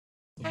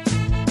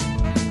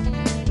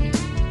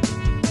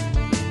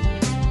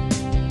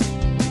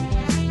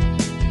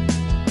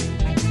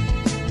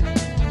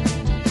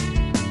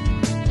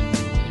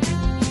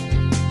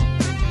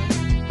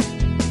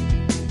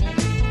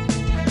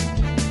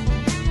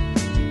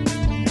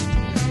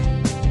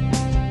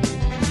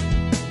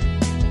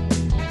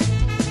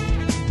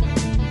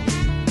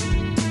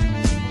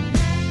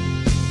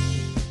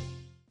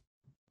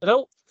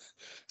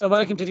and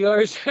welcome to the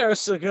Irish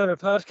Arsenal Gunner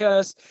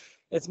podcast.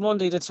 It's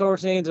Monday, the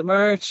 13th of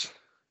March,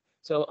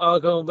 so all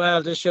going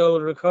well. This show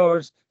will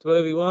record the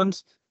way we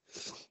want.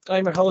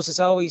 I'm your host, as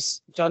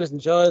always,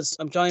 Jonathan Giles.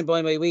 I'm joined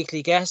by my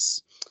weekly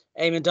guests,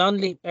 Eamon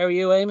Donnelly. How are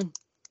you, Eamon?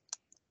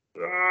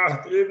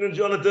 Good evening,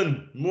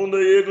 Jonathan. Monday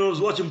evening, I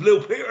was watching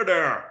Blue Peter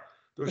there.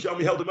 They're showing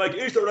me how to make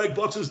Easter egg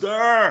boxes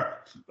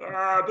there.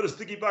 A bit of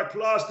sticky back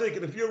plastic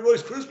and a few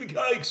Rice Krispie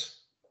cakes.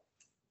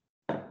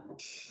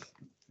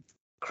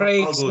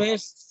 Craig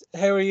Smith,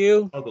 how are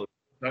you? All good.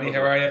 Ronnie,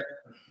 how are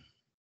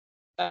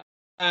you?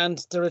 And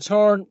the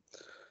return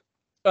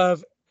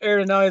of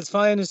Aaron Isles'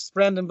 finest,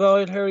 Brendan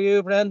Boyle. How are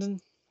you,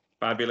 Brendan?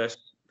 Fabulous,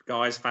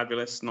 guys.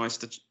 Fabulous. Nice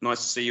to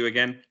see you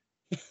again.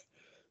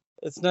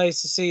 It's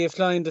nice to see you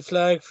flying the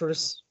flag for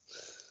us.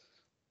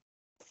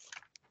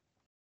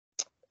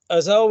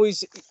 As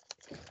always,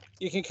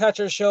 you can catch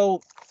our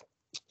show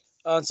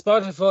on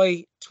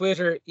Spotify,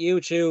 Twitter,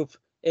 YouTube,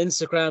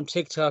 Instagram,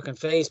 TikTok, and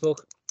Facebook.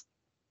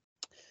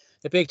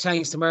 A big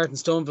thanks to Martin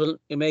Stunville,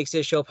 who makes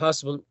this show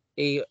possible.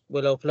 He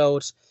will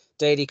upload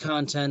daily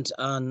content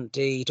on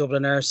the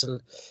Dublin Arsenal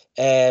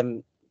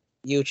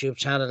YouTube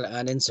channel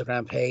and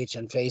Instagram page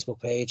and Facebook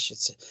page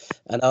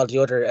and all the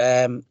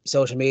other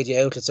social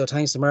media outlets. So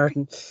thanks to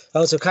Martin.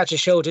 Also catch a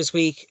show this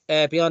week,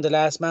 Beyond the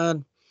Last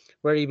Man,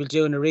 where he will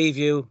do a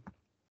review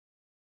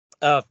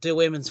of the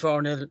women's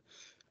 4-0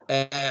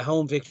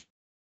 home victory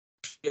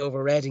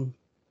over Reading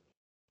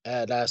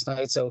last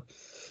night. So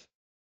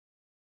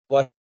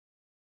watch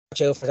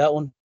out for that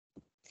one.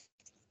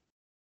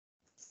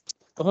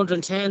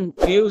 110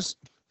 views,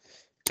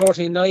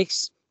 14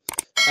 likes,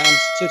 and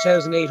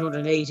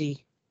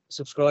 2,880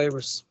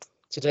 subscribers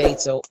to date.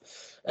 So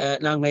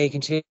long may it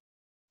continue.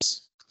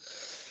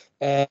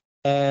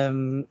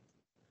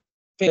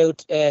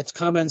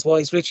 Comments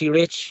wise, Richie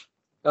Rich,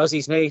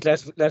 Aussie's mate,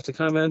 left a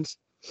comment.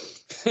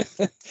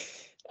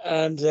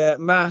 And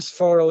Matt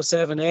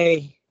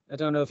 407A. I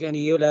don't know if any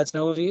of you lads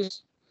know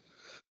these.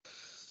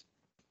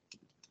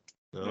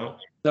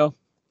 No.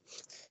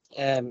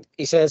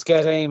 He says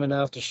get Eamon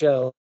off the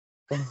show.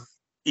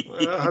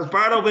 Has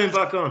Bardo been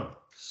back on?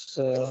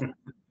 So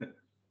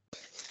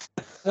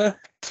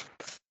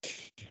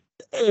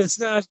it's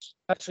not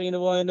actually in a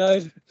wine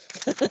night.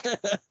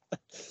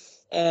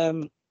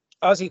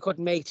 Ozzy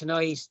couldn't make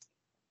tonight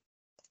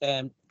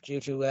due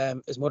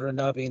to his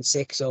mother-in-law being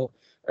sick, so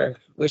our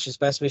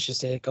best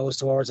wishes goes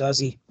towards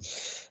Ozzy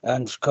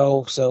and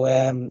Co.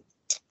 So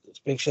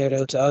big shout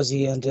out to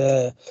Ozzy and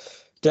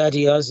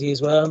Daddy Ozzy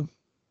as well.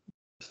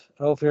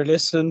 Hope you're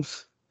listening.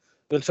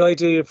 We'll try to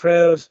do you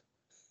proud.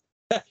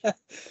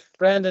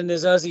 Brandon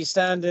is Ozzy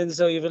stand-in,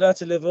 so you've a lot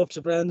to live up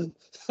to, Brandon.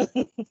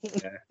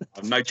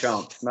 No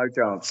chance.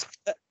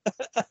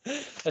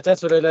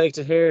 That's what I like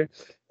to hear.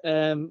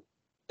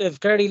 If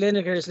Gary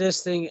Lineker is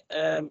listening,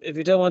 if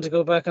you don't want to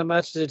go back on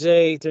Match of the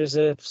Day, there's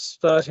a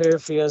spot here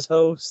for you as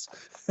host.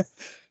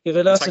 You've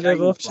a lot to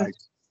live up to.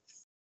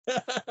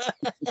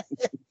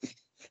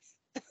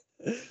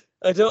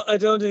 I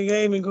don't think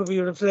Eamon could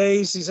be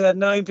replaced. He's had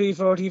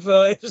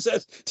 9p45.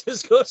 Said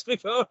discussed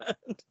beforehand.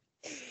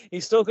 He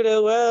stuck it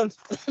out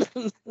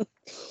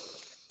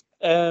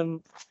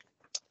well.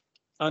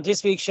 On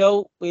this week's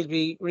show, we'll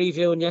be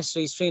reviewing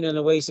yesterday's 3-0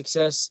 away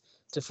success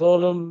to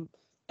Fulham,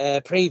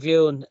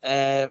 previewing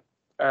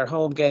our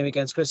home game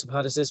against Crystal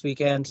Palace this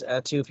weekend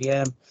at 2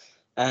 p.m.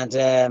 and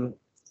a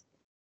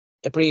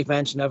brief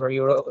mention of our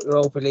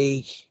Europa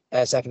League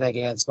second leg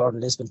against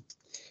Sporting Lisbon,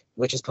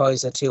 which is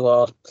poised at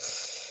 2-2.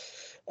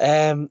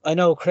 I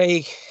know,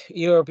 Craig,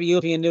 you'll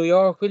be in New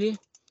York, will you,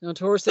 on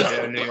Thursday?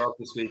 Yeah, New York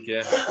this week,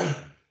 yeah.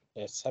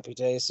 Yes, happy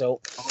days.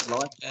 So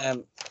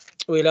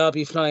we'll all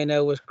be flying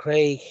out with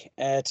Craig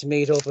to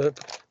meet up.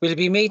 We'll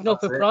be meeting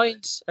up with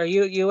Bryant. Are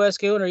you US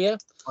Gunner, yeah?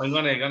 I'm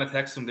gonna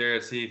text him there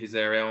to see if he's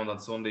around on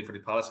Sunday for the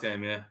Palace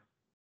game, yeah.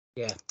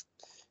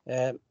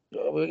 Yeah.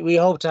 We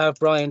hope to have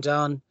Bryant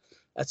on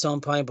at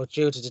some point, but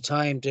due to the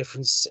time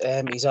difference,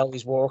 he's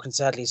always working,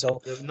 sadly.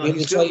 So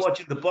he's still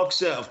watching the box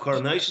set of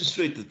Coronation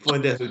Street to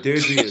find out who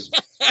Deirdre is.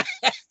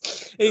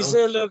 He's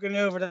still looking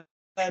over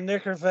that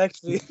knicker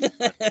factory.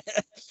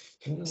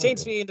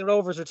 Seems to be in the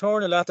Rovers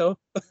return a lot, though.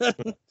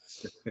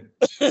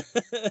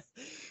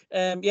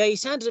 He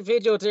sent a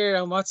video there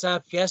on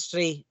WhatsApp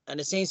yesterday, and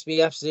it seems to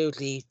be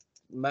absolutely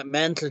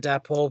mental,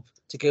 that pub,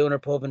 the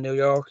Gooner pub in New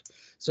York.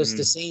 So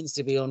the scenes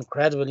to be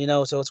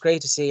incredible, so it's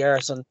great to see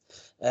Arsenal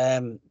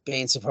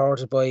being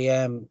supported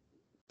by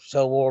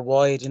so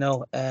worldwide,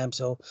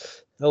 so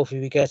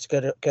hopefully we get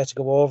to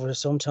go over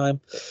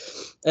sometime.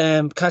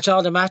 Catch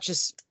all the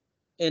matches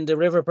in the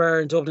River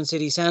Bar in Dublin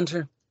City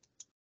Centre.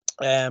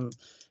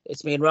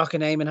 It's been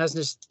rocking, Eamon,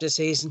 hasn't it, this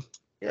season?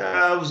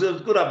 Yeah, it was a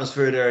good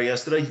atmosphere there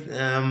yesterday.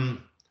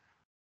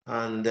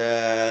 And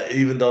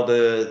even though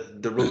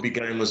the rugby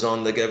game was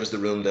on, they gave us the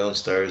room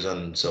downstairs,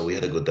 and so we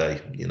had a good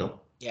day,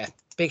 Yeah,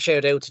 big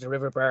shout out to the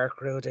River Bar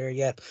crew there.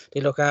 Yeah,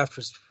 they look after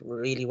us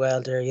really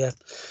well there. Yeah,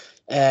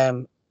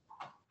 and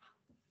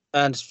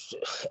as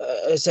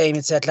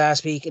Eamon said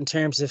last week, in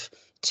terms of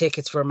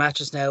tickets for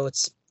matches now,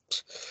 it's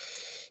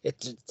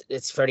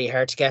it's very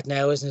hard to get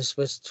now, isn't it,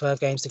 with 12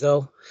 games to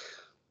go?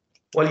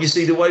 Well, you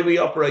see, the way we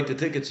operate the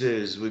tickets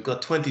is we've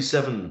got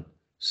 27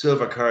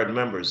 silver card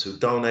members who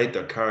donate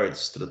their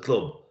cards to the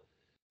club.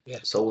 Yeah.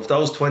 So if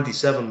those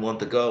 27 want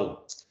to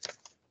go,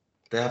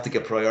 they have to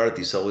get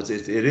priority. So it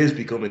is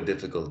becoming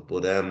difficult.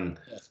 But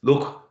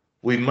look,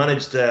 we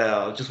managed.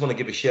 I just want to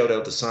give a shout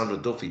out to Sandra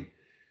Duffy.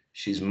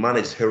 She's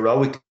managed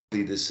heroically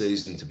this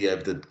season to be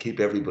able to keep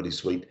everybody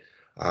sweet,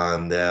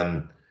 and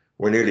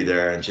we're nearly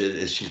there. And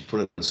she's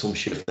putting some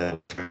shift now.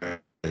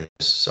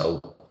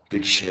 So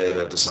big shout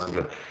out to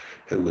Sandra,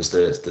 who was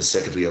the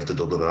secretary of the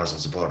Dublin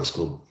Arsenal Supporters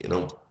Club. You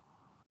know.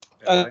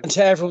 And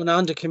to everyone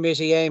on the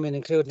committee, Eamon,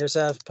 including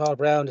yourself, Paul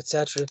Brown,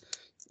 etc.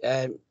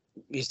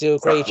 You do a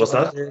great What's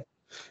job. that?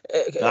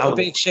 A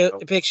big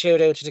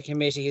shout out to the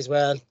committee as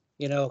well.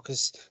 You know,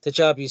 because the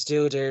job you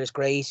do there is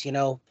great. You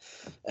know,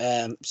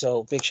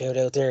 so big shout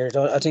out there.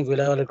 I think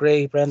we'll all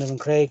agree, Brendan and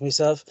Craig,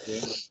 myself.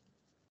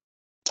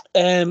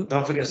 Yeah.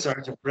 Don't forget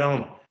Sergeant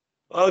Brown.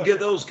 I'll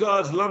get those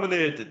cards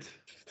laminated.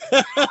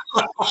 I'm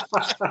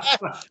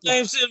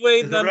still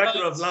waiting. The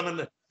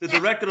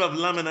director of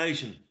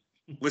lamination.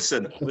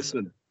 Listen.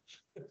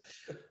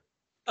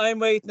 I'm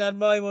waiting on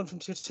my one from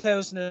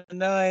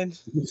 2009.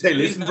 Say,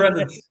 listen,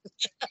 Brendan.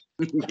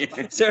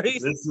 Yeah. Sorry.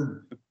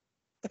 Listen.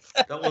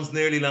 That one's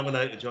nearly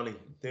laminated, Johnny.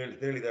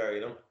 Nearly there,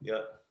 you know.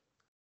 Yeah.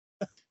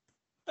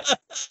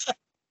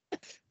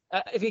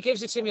 If he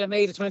gives it to me on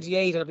May the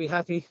 28th, I'll be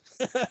happy.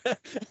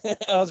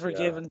 All's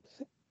forgiven.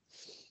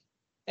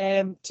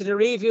 To the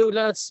review,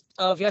 lads,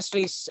 of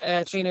yesterday's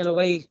 3-0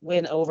 away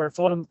win over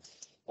Fulham.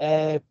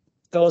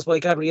 Goals by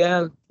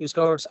Gabriel, who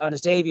scored on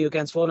his debut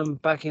against Fulham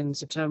back in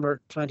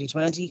September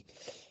 2020.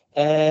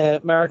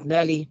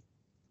 Martinelli,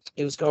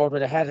 who scored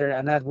with a header,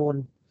 and had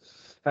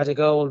a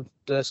goal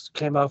that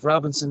came off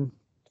Robinson,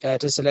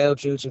 disallowed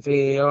due to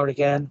VAR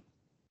again.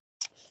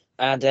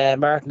 And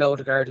Martin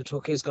Odegaard, who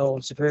took his goal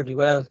superbly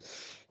well.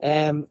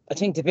 I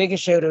think the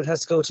biggest shout out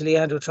has to go to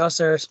Leandro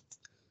Trossard.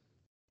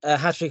 A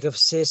hat-trick of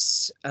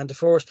assists, and the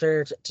first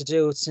player to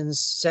do it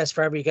since Cesc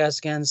Fabregas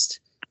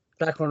against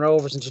Blackburn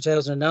Rovers in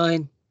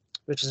 2009,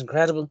 which is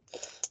incredible.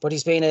 But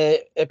he's been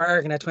a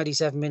bargain at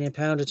 £27 million,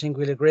 I think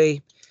we'll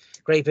agree.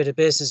 Great bit of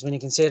business when you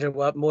consider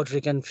what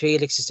Mudryk and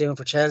Felix is doing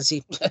for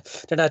Chelsea.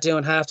 They're not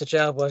doing half the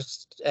job what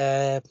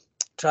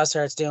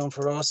Trossard's doing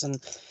for us. And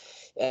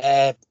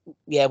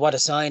what a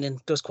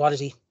signing, does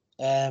quality.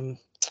 I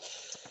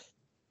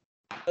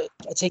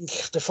think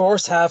the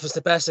first half was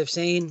the best I've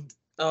seen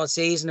all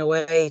season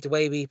away. The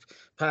way we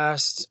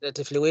passed,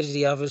 the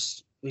fluidity of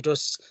it,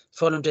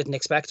 Fulham didn't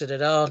expect it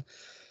at all.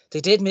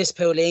 They did miss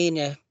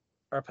Paulinho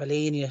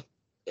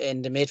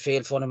in the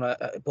midfield, Fulham,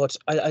 but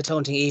I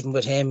don't think even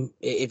with him,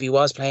 if he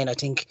was playing, I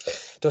think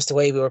just the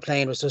way we were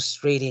playing was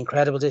just really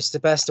incredible. This is the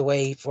best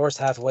first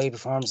half away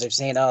performance I've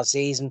seen all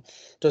season.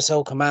 Just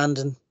so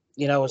commanding,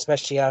 you know,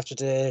 especially after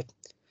the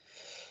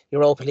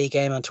Europa League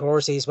game on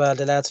Thursday as well.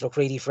 The lads look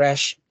really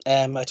fresh.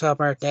 I thought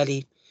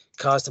Martinelli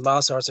caused them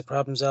all sorts of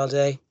problems all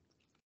day.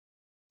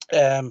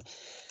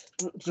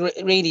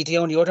 Really, the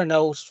only other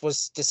note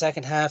was the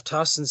second half.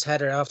 Tosson's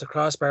header off the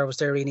crossbar was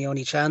their really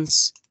only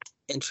chance.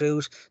 In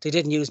truth, they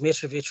didn't use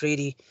Mitrovic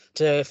really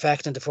to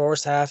effect in the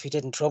first half. He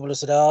didn't trouble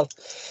us at all.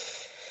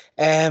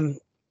 It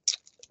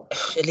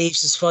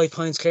leaves us 5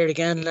 points clear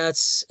again,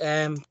 lads.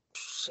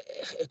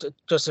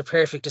 Just a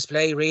perfect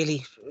display,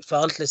 really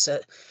faultless.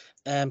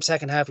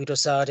 Second half we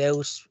just saw it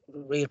out,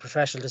 real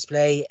professional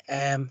display.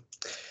 And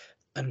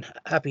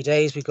happy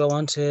days. We go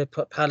on to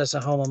put Palace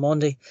at home on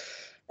Monday.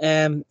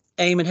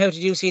 Eamon, how did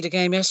you see the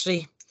game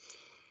yesterday?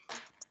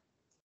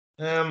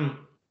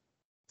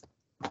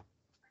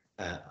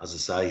 As I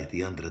say, at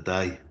the end of the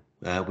day,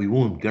 we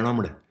won. Get on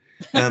with it.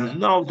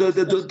 No,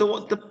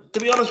 to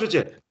be honest with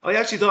you, I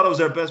actually thought it was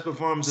our best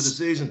performance of the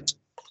season.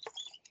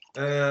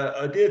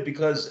 I did,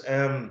 because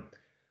I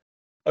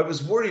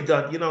was worried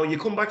that, you know, you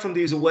come back from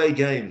these away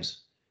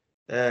games,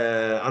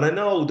 and I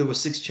know there were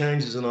 6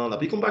 changes and all that,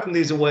 but you come back from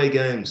these away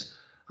games,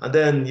 and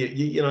then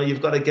you know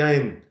you've got a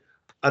game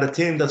at a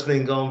team that's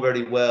been going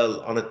very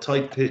well on a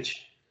tight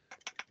pitch.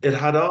 It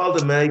had all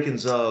the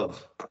makings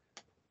of,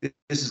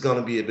 this is going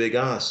to be a big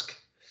ask.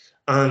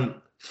 And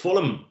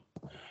Fulham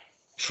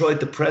tried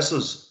to press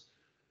us,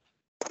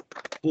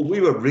 but we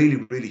were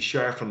really, really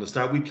sharp from the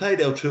start. We played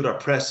out through their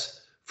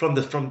press from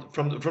the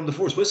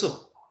first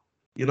whistle,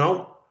 you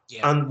know?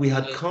 Yeah. And we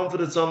had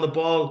confidence on the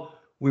ball.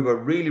 We were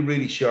really,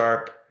 really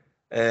sharp,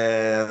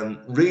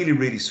 really,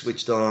 really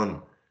switched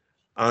on.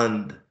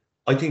 And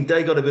I think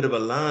they got a bit of a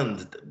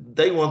land.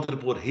 They wanted to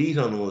put heat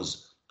on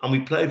us, and we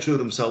played through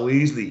them so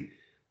easily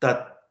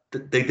that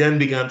they then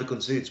began to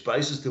concede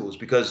spaces to us,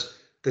 because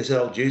they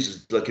said, oh,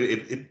 Jesus, like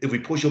if we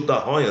push up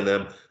that high on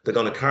them, they're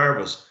going to carve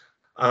us.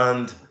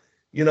 And,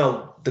 you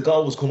know, the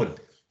goal was coming.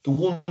 The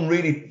one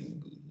really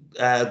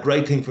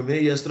great thing for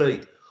me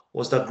yesterday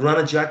was that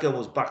Granit Xhaka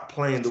was back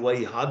playing the way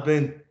he had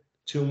been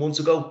 2 months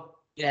ago.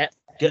 Yeah.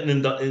 Getting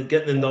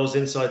in those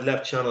inside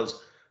left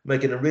channels,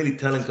 making a really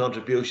telling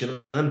contribution.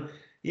 And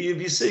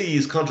if you see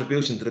his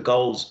contribution to the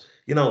goals,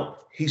 You know,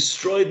 he's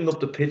striding up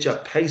the pitch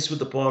at pace with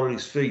the ball at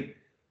his feet.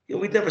 You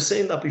know, we'd never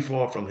seen that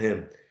before from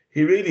him.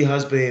 He really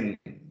has been,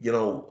 you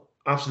know,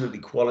 absolutely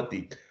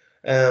quality.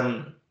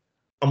 And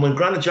when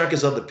Granit Xhaka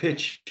is on the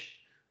pitch,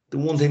 the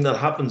one thing that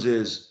happens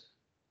is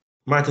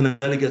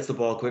Martinelli gets the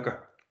ball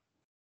quicker,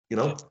 you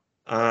know,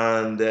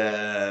 and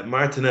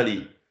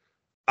Martinelli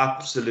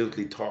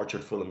absolutely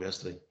tortured Fulham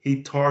yesterday.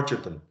 He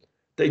tortured them.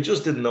 They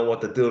just didn't know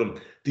what to do to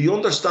him. The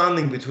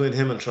understanding between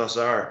him and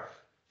Trossard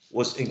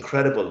was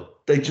incredible.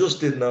 They just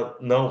did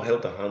not know how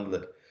to handle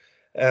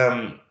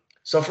it.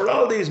 So for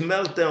all these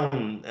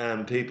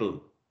meltdown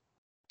people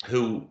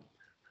who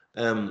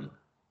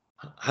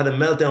had a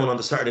meltdown on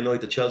the Saturday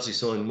night that Chelsea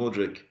signed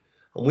Mudryk,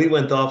 and we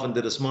went off and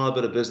did a small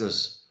bit of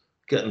business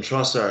getting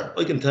Trossard,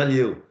 I can tell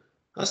you,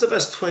 that's the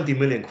best 20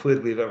 million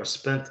quid we've ever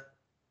spent.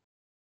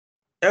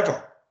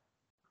 Ever.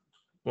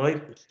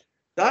 Right?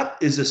 That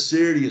is a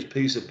serious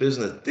piece of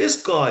business.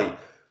 This guy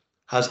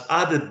has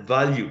added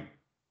value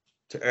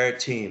to our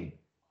team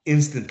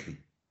instantly.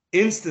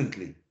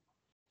 Instantly.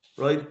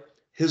 Right?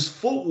 His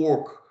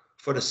footwork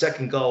for the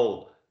second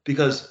goal,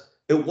 because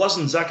it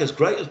wasn't Xhaka's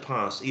greatest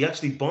pass, he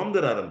actually bombed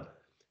it at him.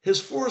 His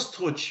first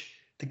touch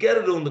to get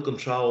it under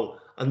control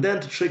and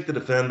then to trick the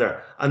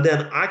defender, and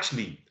then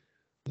actually,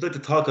 I'd like to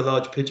talk a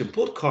large pitch and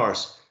put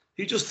course.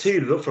 He just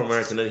teed it up for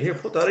Martinelli. Here,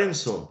 put that in,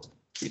 son.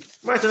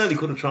 Martinelli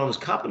could have thrown his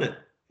cap in it.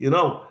 You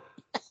know,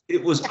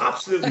 it was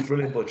absolutely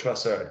brilliant by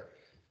Trossard.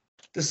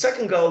 The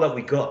second goal that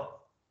we got,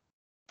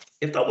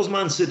 if that was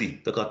Man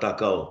City that got that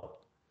goal,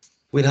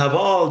 we'd have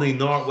all the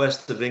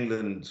northwest of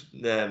England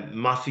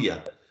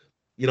mafia,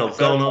 you know,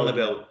 going on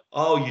about,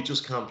 oh, you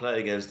just can't play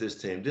against this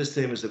team. This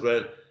team is the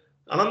great.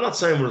 And I'm not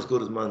saying we're as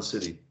good as Man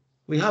City.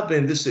 We have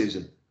been this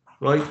season,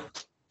 right?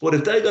 But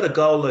if they got a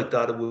goal like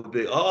that, it would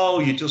be, oh,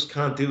 you just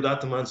can't do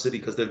that to Man City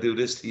because they'll do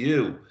this to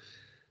you.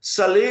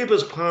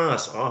 Saliba's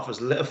pass off his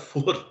left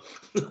foot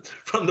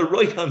from the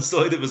right-hand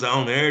side of his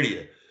own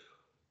area.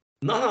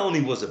 Not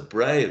only was it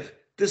brave,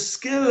 the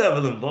skill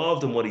level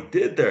involved in what he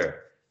did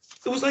there,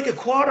 it was like a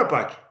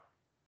quarterback.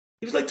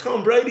 He was like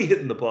Tom Brady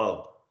hitting the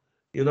ball,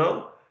 you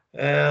know?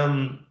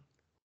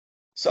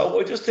 So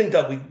I just think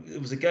that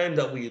it was a game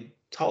that we had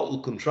total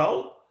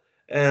control.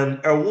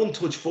 Our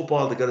one-touch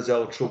football to get us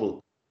out of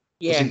trouble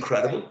was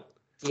incredible.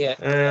 Yeah.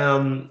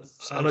 And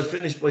I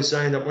finished by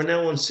saying that we're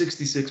now on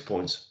 66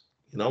 points.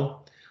 You know,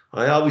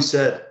 I always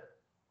said,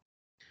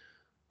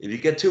 if you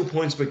get 2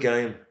 points per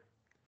game,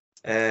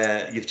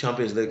 you've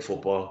Champions League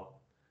football.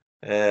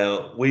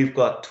 We've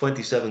got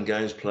 27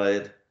 games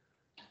played.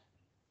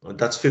 And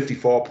that's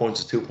 54 points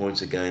is 2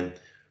 points a game.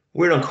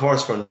 We're on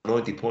course for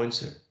 90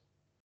 points here.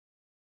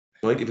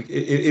 Right?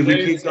 If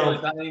we keep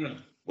going,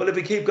 well, if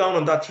we keep going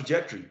on that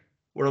trajectory,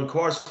 we're on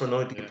course for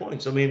 90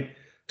 points. I mean,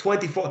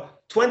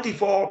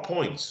 24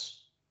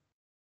 points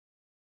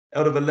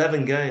out of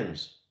 11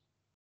 games.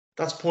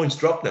 That's points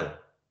dropped now,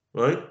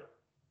 right?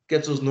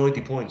 Gets us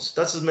 90 points.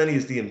 That's as many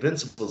as the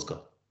Invincibles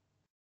got.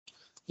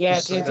 Yeah,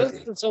 the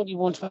Invincibles only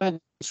won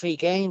 23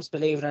 games,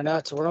 believe it or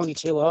not, so we're only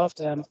 2 off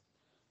them,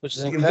 which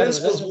is incredible. The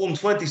Invincibles won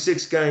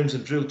 26 games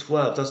and drew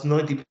 12. That's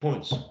 90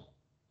 points,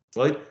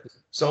 right?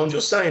 So I'm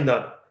just saying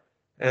that.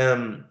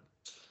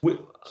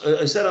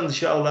 I said on the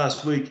show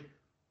last week,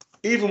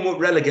 even with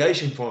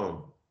relegation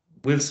form,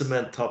 we'll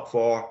cement top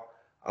 4,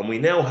 and we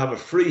now have a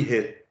free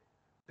hit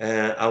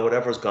at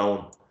whatever's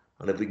going.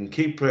 And if we can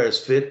keep players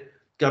fit,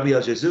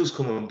 Gabriel Jesus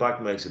coming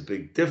back makes a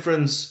big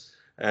difference.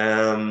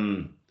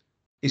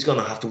 He's going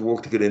to have to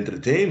work to get into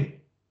the team.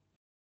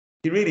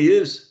 He really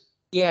is.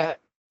 Yeah,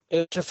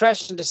 it's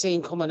refreshing to see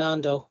him coming on,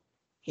 though.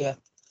 Yeah.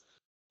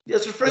 Yeah,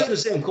 it's refreshing to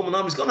see him coming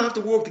on. He's going to have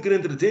to work to get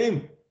into the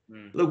team.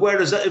 Look,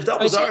 where is that? If that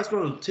was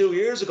Arsenal 2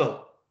 years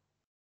ago.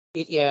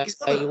 The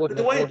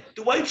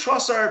way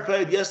Trossard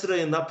played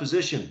yesterday in that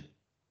position,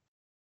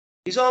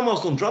 he's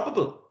almost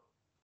undroppable.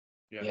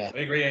 Yeah. I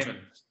agree, Eamon.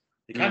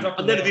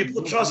 And then if you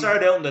put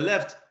Trossard out on the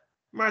left,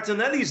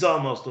 Martinelli's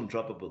almost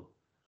undroppable.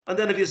 And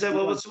then if you say,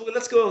 well,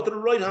 let's go out to the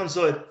right-hand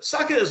side,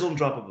 Saka is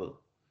undroppable.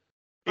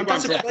 And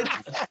that's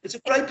it's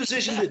a great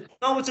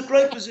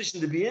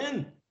position to be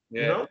in.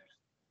 Yeah. You know?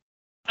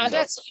 And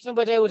that's even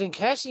without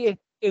Nketiah,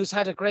 who's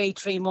had a great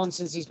 3 months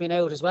since he's been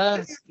out as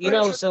well. You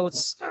know, so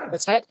it's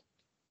head.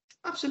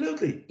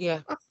 Absolutely.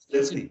 Yeah.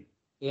 Absolutely.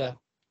 Yeah.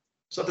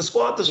 So the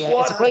squad. It's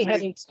a great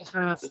heading to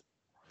have.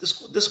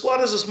 The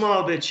squad is a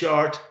small bit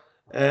short.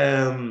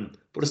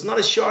 But it's not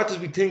as short as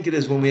we think it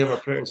is when we have our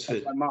players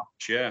fit.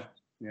 Yeah.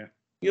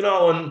 You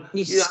know, and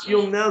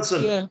young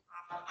Nelson,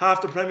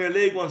 half the Premier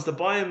League wants to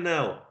buy him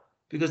now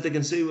because they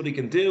can see what he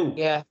can do.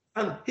 Yeah.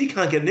 And he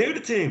can't get near the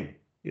team,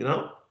 you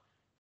know.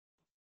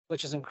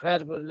 Which is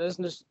incredible,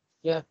 isn't it?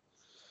 Yeah.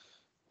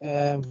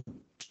 And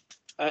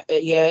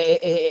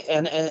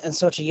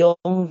such a young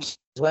as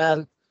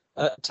well,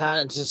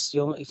 talented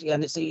young,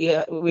 and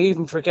we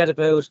even forget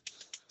about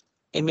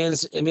Emile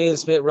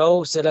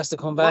Smith-Rowe still has to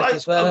come back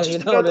as well. You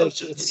know,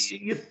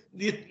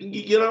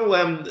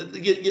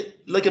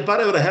 like a bat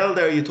out of hell.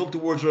 There, you took the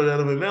words right out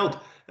of my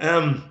mouth.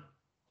 I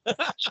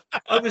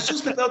was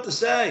just about to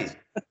say,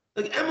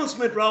 like Emile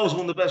Smith-Rowe is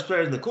one of the best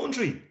players in the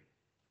country.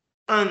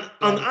 And Yeah,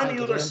 on we any can't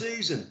other get in.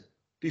 season,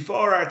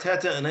 before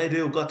Arteta and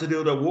Edu got to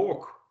do their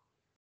work,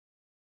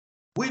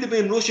 we'd have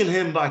been rushing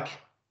him back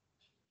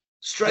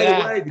straight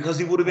Yeah, away because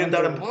he would have been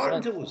that 100%.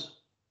 important to us.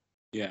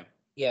 Yeah.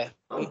 Yeah,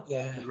 Oh.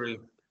 yeah, Agree.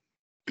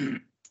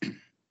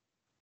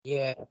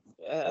 yeah.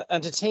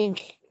 And to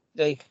think,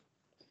 like,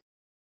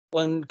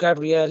 when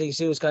Gabriel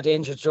Jesus got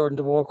injured during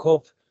the World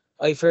Cup,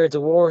 I feared the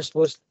worst,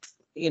 but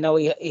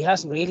he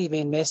hasn't really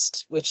been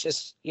missed, which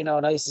is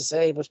nice to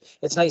say, but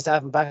it's nice to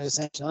have him back at the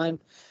same time.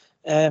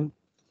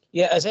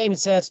 Yeah, as Eamon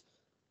said,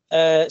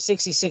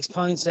 66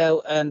 points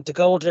now, and the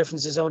goal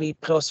difference is only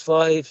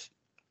 +5.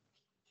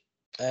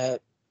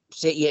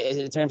 City,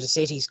 in terms of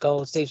City's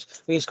goals,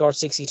 we've scored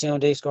 62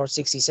 and they've scored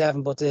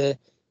 67, but the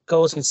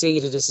goals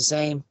conceded is the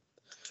same.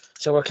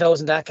 So we're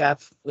closing that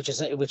gap, which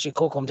it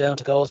could come down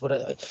to goals, but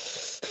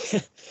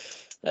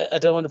I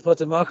don't want to put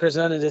the mockers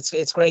on it.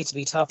 It's great to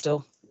be top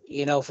though.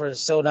 For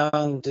so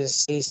long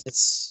this season,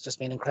 it's just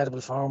been incredible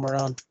form we're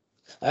on.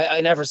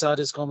 I never saw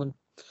this coming.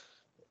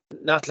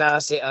 Not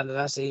last year and the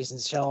last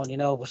season's shown,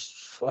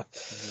 but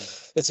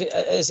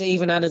it's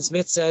even Alan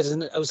Smith said,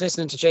 and I was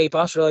listening to Jay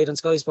Bottroyd on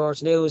Sky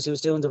Sports News, who was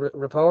doing the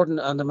reporting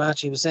on the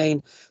match. He was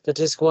saying that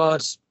this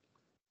squad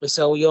is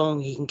so young,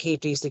 he can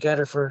keep these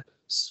together for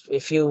a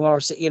few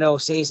more,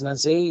 season and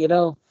see,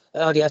 all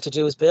you have to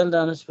do is build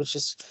on it, which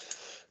is,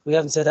 we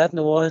haven't said that in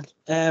a while.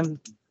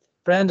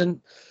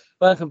 Brendan,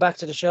 welcome back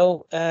to the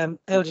show. How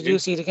did you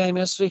see the game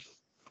yesterday?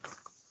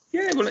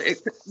 Yeah, well,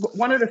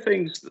 one of the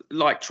things,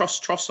 like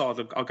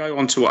Trossard, I'll go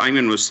on to what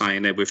Eamon was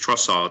saying there with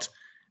Trossard,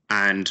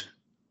 and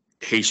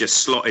he's just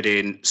slotted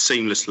in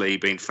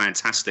seamlessly, been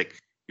fantastic.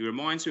 He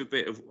reminds me a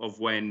bit of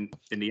when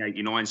in the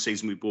 '89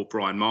 season we bought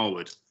Brian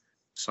Marwood.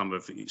 Some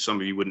of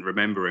you wouldn't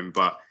remember him,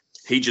 but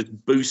he just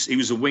boosts. He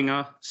was a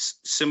winger,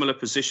 similar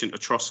position to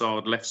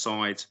Trossard, left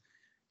side,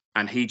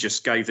 and he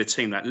just gave the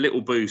team that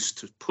little boost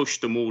to push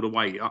them all the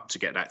way up to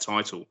get that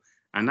title.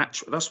 And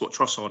that's what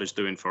Trossard is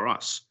doing for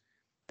us.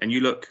 And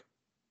you look,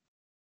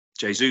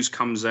 Jesus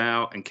comes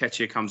out and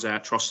Nketiah comes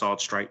out, Trossard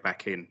straight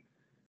back in,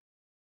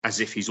 as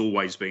if he's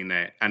always been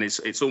there. And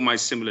it's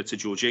almost similar to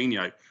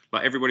Jorginho.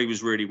 Like, everybody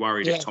was really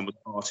worried if Thomas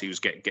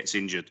Partey gets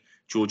injured.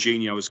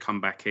 Jorginho has come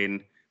back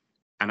in.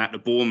 And at the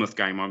Bournemouth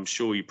game, I'm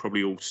sure you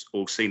probably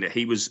all seen it.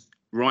 He was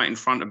right in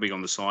front of me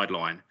on the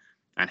sideline,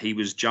 and he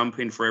was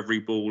jumping for every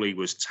ball. He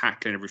was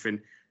tackling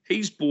everything.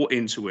 He's bought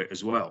into it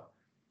as well.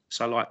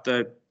 So, like,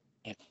 the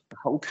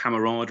whole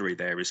camaraderie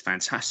there is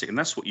fantastic, and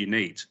that's what you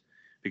need,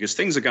 because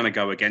things are going to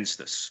go against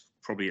us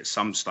probably at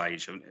some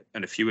stage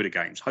and a few of the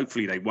games.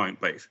 Hopefully they won't,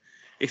 but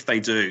if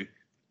they do,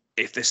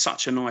 if there's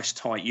such a nice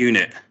tight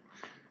unit,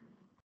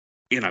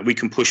 we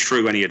can push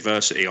through any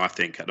adversity, I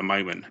think, at the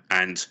moment.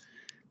 And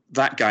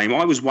that game,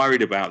 I was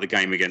worried about the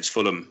game against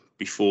Fulham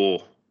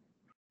before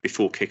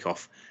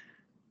kickoff.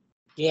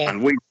 Yeah.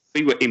 And we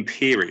were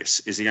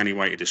imperious is the only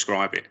way to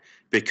describe it,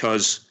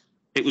 because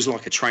it was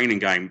like a training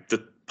game.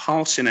 The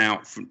passing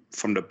out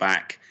from the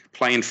back,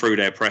 playing through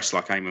their press,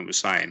 like Eamon was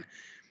saying,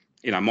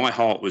 my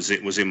heart was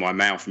in my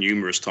mouth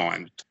numerous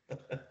times,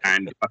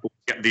 and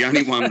the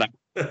only one that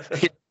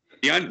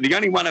the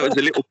only one that was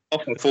a little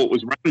off, I thought,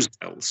 was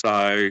Ramsdale.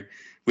 So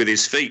with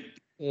his feet,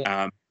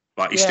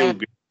 but he still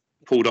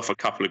pulled off a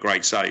couple of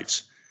great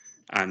saves,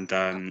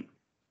 and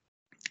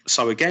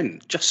so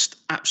again, just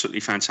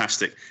absolutely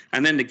fantastic.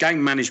 And then the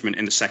game management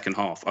in the second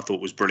half, I thought,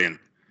 was brilliant.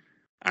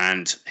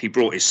 And he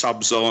brought his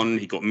subs on.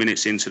 He got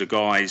minutes into the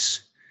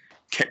guys,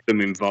 kept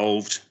them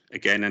involved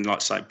again. And like I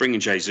say,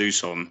 bringing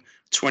Jesus on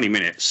 20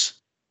 minutes,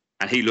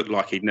 and he looked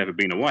like he'd never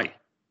been away.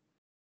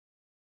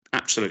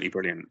 Absolutely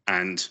brilliant.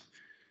 And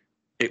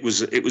it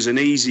was an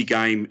easy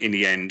game in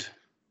the end.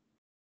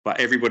 But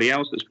everybody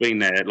else that's been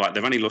there, like,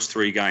 they've only lost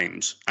 3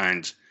 games,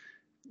 and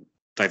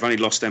they've only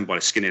lost them by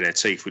the skin of their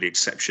teeth, with the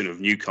exception of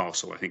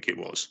Newcastle, I think it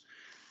was.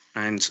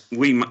 And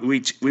we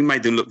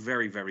made them look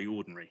very, very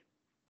ordinary.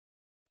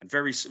 And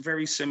very,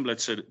 very similar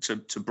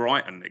to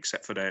Brighton,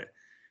 except for their,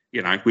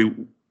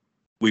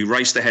 we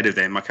raced ahead of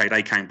them. Okay,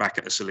 they came back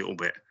at us a little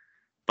bit,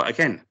 but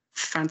again,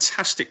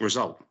 fantastic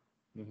result.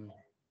 Mm-hmm.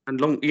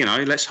 And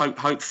let's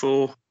hope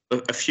for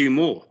a few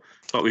more.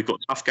 But we've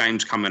got tough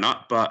games coming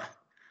up. But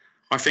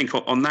I think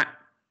on that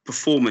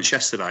performance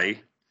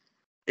yesterday,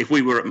 if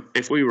we were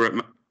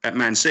at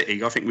Man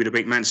City, I think we'd have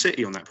beat Man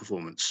City on that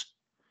performance.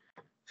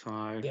 So,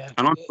 and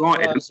I'm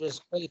right. It was a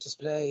great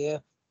display, yeah.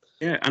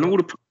 Yeah, and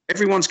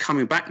everyone's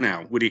coming back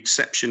now, with the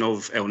exception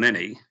of El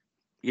Neni.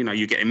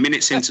 You're getting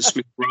minutes into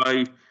Smith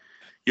Rowe,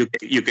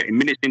 you're getting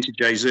minutes into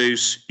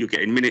Jesus, you're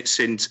getting minutes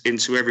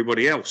into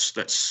everybody else.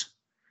 That's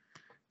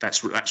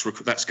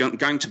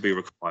going to be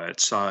required.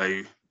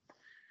 So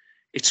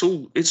it's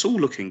all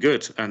looking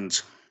good,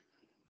 and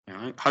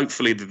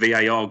hopefully the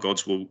VAR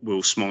gods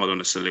will smile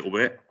on us a little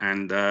bit,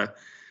 and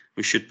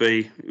we should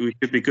be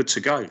good to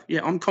go.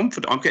 Yeah, I'm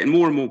confident. I'm getting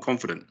more and more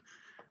confident,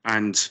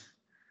 and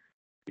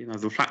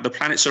the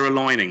planets are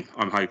aligning,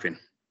 I'm hoping.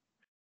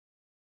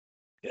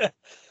 Yeah,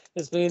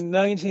 It's been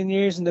 19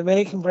 years in the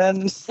making,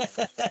 Brandon.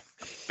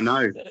 I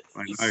know.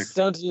 It's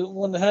down to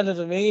one hell of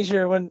a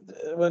measure when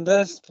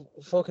that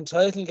fucking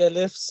title get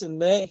lifts in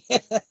May.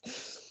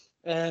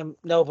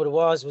 No, but it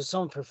was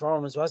some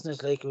performance, wasn't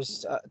it? Like it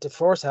was the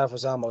first half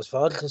was almost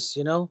faultless,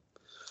 you know.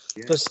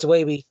 Yeah. Just the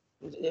way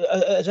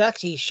it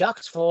actually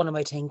shocked Fulham,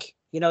 I think.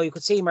 You know, you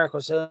could see Marco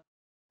Silva.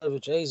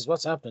 Jesus,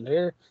 what's happening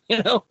here?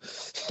 You know,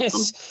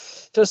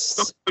 it's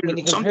just when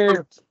you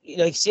compare,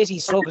 like City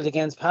struggled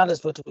against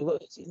Palace, but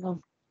you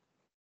know.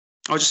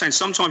 I was just saying,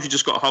 sometimes you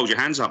just got to hold your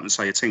hands up and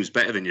say your team's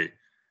better than you.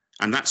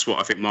 And that's what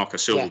I think Marco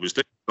Silva was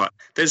doing. But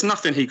there's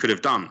nothing he could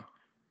have done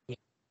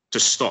to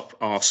stop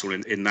Arsenal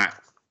in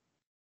that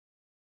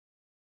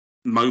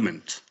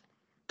moment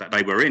that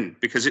they were in,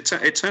 because it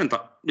turned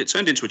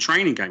into a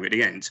training game at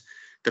the end.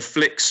 The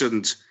flicks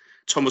and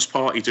Thomas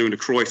Partey doing the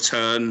Cruyff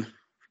turn,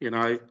 you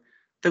know,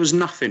 there was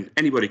nothing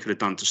anybody could have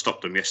done to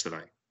stop them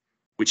yesterday,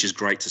 which is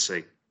great to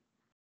see.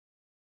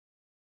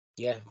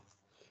 Yeah.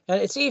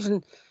 And it's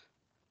even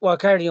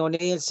what Gary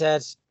O'Neill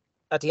said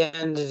at the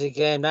end of the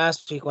game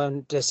last week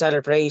when the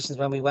celebrations,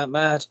 when we went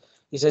mad.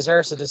 He says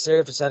Arsenal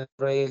deserve to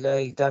celebrate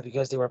like that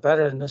because they were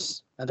better than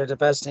us and they're the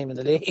best team in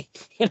the league.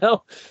 You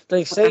know,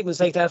 like statements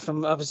like that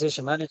from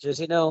opposition managers,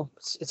 you know,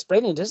 it's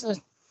brilliant, isn't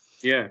it?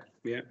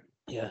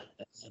 Yeah.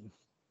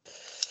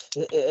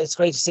 It's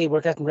great to see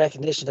we're getting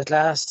recognition at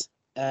last.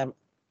 And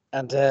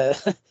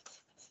as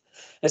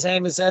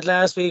Eamon said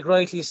last week,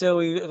 rightly so,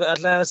 we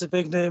at last a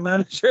big name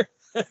manager.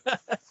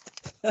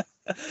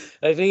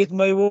 I've eaten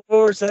my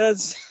words,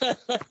 lads.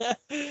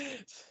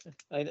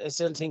 I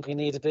still think we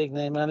need a big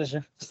name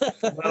manager.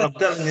 Well, I'm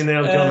telling you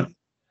now, John.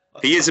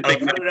 He is a big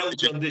name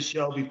manager on this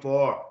show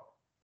before.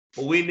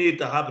 What we need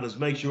to happen is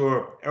make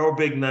sure our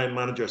big name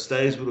manager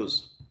stays with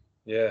us.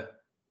 Yeah.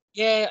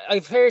 Yeah,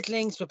 I've heard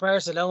links with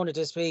Barcelona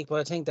this week, but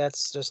I think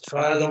that's just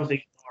trying. I don't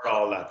think they're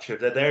all that. Sure,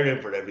 they're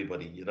in for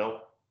everybody, you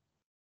know.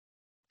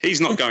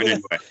 He's not going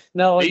anywhere.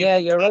 No, yeah,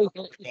 you're right.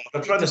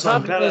 I'm trying to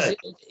sign Pele.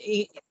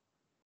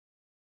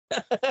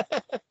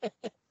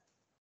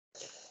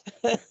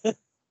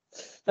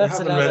 That's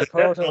a lot of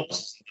photo.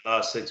 The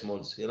last 6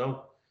 months, you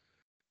know.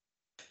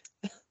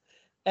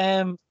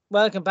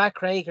 Welcome back,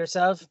 Craig,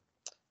 yourself.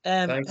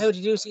 Thanks. How did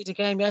you see the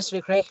game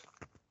yesterday, Craig?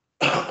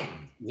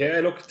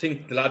 Yeah, look, I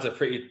think the lads have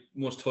pretty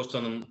much touched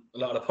on a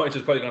lot of the points I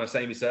was probably going to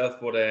say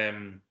myself, but yeah,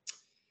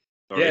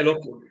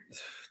 look,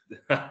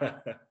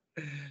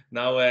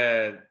 now,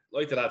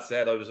 like the lad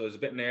said, I was a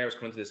bit nervous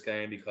coming to this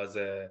game because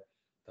the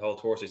whole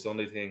Thursday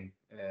Sunday thing,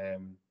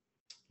 and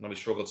we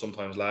struggled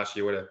sometimes last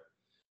year with it,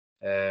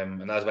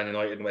 and as Man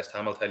United and West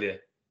Ham, I'll tell you,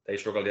 they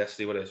struggled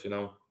yesterday with it, you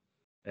know.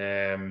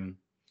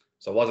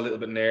 So I was a little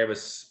bit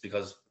nervous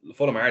because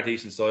Fulham are a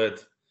decent side,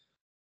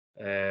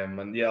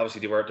 and yeah,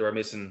 obviously they were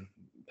missing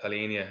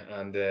Palhinha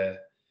and an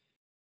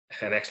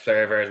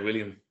ex-player of ours,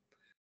 William.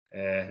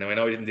 Now I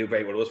know he didn't do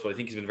great with us, but I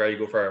think he's been very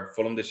good for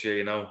Fulham this year.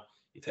 You know,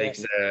 he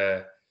takes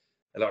a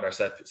lot of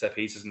their set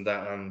pieces and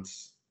that, and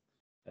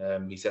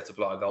he sets up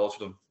a lot of goals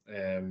for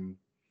them.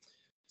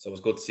 So it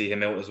was good to see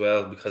him out as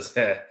well because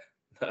I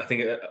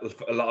think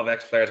a lot of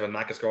ex-players were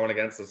knack of scoring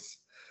against us.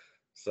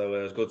 So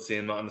it was good to see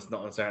him not in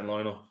a certain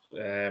lineup.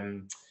 I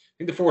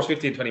think the first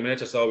 15, 20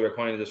 minutes or so, we were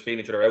kind of just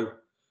feeling each other out,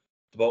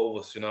 the both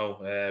of us. You know,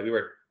 we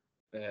were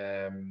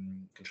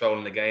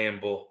controlling the game,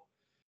 but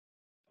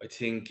I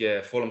think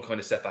Fulham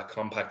kind of set back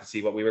compact to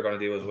see what we were going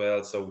to do as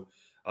well. So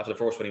after the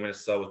first 20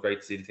 minutes or so, it was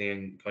great to see the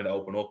team kind of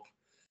open up,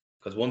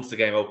 because once the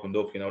game opened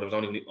up, you know, there was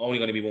only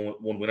going to be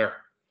one winner.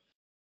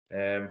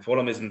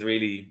 Fulham isn't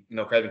really, you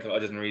know, Craven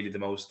Cottage isn't really the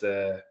most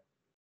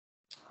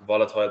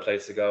volatile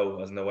place to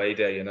go as an away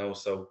day, you know.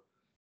 So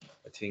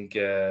I think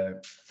the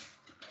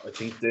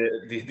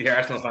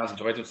Arsenal fans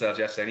enjoyed themselves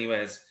yesterday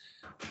anyways.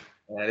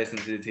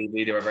 Listening to the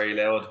TV, they were very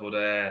loud, but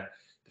the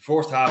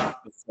first half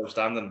was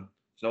outstanding.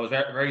 So it was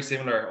very, very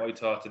similar, I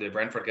thought, to the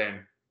Brentford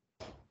game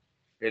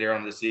earlier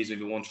on in the season.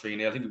 We won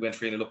 3-0. I think we went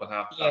 3-0 up at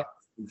half. Yeah,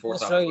 in the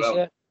first half right, as well.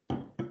 Yeah.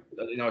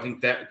 You know, I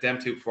think them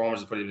two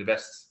performances are probably the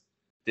best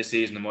this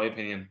season, in my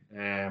opinion.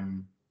 I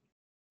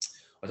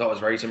thought it was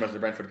very similar to the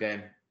Brentford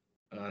game,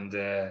 and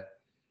like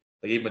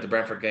even with the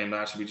Brentford game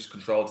last year, we just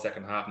controlled the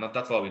second half, and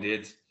that's all we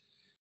did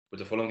with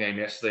the Fulham game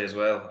yesterday as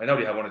well. I know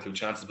they had one or two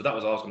chances, but that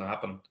was always going to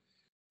happen.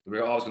 We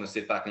were always going to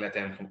sit back and let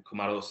them come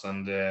at us.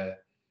 And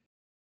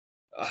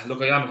look,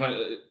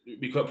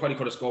 we probably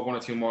could have scored one or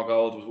two more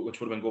goals, which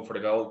would have been good for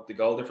the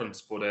goal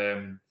difference. But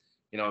you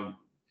know,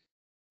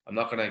 I'm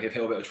not going to give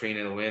Hill a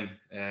 3-0 win.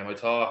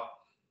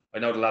 I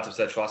know the lads have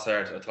said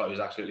Trossard. I thought he was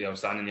absolutely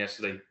outstanding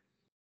yesterday.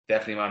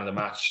 Definitely man of the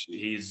match.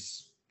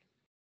 He's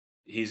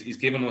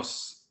given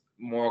us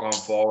more going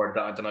forward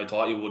than I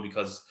thought he would,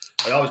 because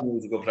I always knew he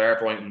was a good player,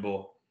 Brighton,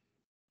 but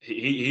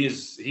he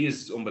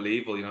is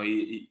unbelievable. You know,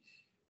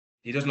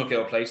 he doesn't look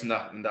out of place in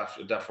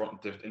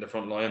the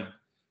front line.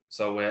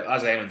 So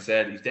as Eamon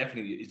said, he's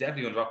definitely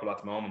undroppable at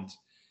the moment.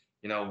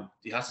 You know,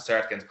 he has to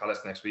start against Palace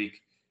next week.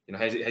 You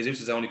know,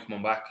 Jesus is only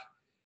coming back.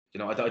 You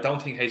know, I don't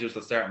think Jesus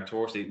will start on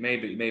Thursday.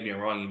 Maybe I'm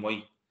wrong, he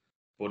might.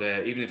 But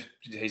even if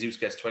Jesus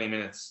gets 20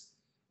 minutes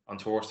on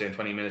Thursday and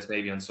 20 minutes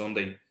maybe on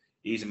Sunday,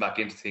 easing back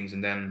into things,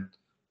 and then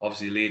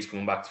obviously Leeds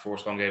coming back to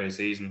first home game of the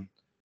season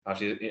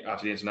after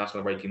the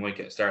international break, he might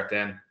get a start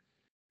then.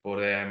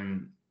 But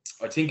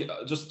I think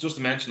just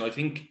to mention, I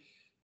think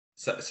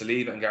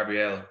Saliba and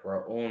Gabriel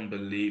were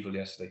unbelievable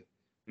yesterday.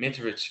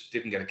 Mitrovic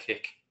didn't get a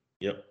kick.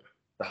 Yep.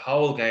 The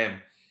whole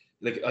game,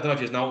 like I don't know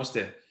if you've noticed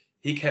it,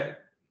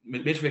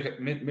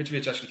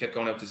 Mitrovic actually kept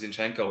going out to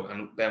Zinchenko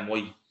and Ben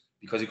White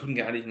because he couldn't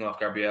get anything off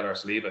Gabriel or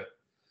Saliba.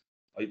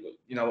 I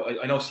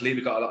know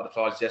Saliba got a lot of the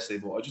applause yesterday,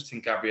 but I just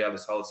think Gabriel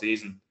this whole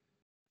season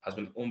has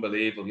been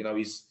unbelievable. You know,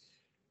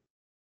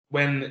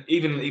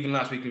 even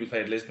last week when we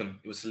played Lisbon,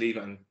 it was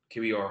Saliba and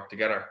Kiwior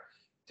together.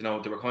 You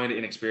know, they were kind of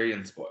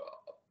inexperienced, but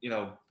you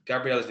know,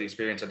 Gabriel is the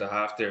experience at the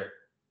half there,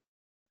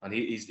 and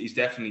he's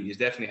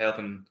definitely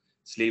helping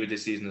Saliba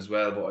this season as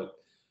well. But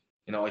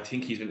you know, I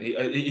think he's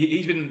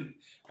been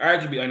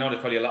arguably. I know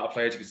there's probably a lot of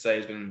players you could say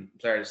has been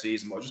player of the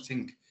season, but I just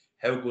think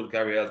how good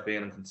Gabriel's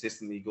been and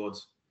consistently good.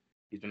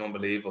 He's been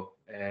unbelievable.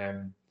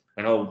 I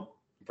know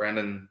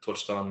Brendan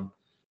touched on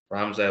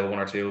Ramsdale, one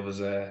or two of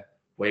his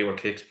wayward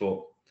kicks,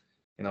 but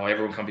you know,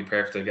 everyone can't be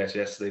perfect, I guess,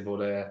 yesterday.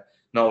 But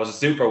no, it was a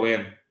super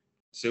win.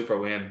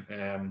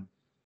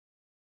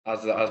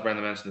 As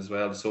Brendan mentioned as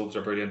well, the subs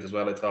are brilliant as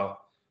well. I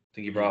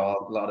think he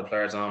brought a lot of the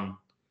players on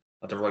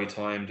at the right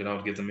time, you know,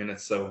 to give them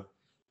minutes. So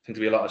I think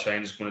there'll be a lot of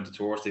changes coming into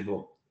Thursday.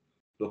 But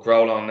look,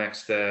 roll on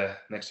next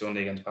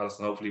Sunday against Palace,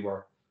 and hopefully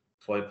we're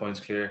 5 points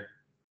clear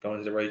going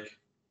into the break.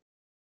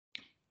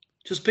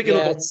 Just picking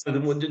up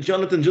on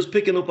Jonathan, just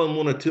picking up on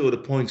one or two of the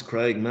points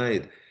Craig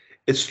made.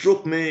 It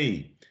struck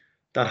me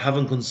that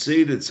having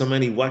conceded so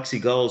many waxy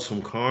goals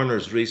from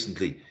corners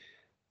recently,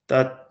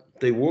 that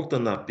they worked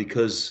on that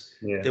because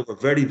they were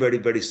very, very,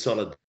 very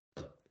solid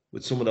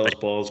with some of those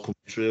balls coming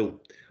through.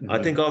 Mm-hmm.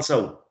 I think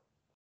also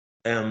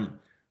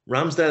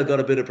Ramsdale got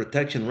a bit of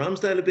protection.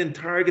 Ramsdale had been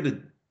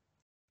targeted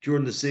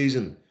during the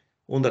season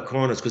under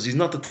corners because he's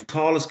not the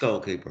tallest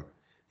goalkeeper,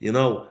 you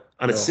know.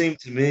 And it seemed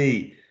to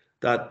me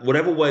that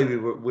whatever way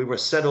we were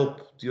set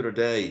up the other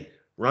day,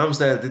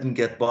 Ramsdale didn't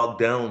get bogged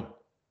down.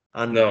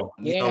 And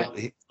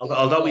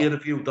although he had a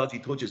few dodgy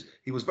touches,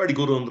 he was very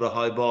good under the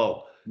high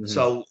ball. Mm-hmm.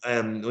 So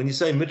when you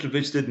say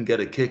Mitrovic didn't get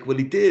a kick, well,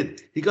 he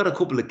did. He got a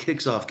couple of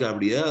kicks off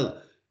Gabriel,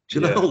 do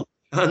you know?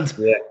 And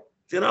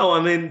you know,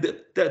 I mean,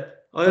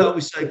 that I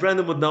always say,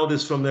 Brendan would know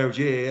this from their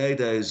GAA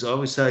days. I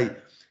always say,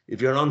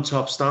 if you're on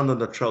top, stand on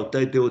the throat.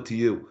 They do it to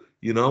you,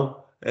 you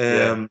know.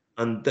 And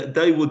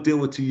they would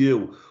do it to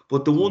you.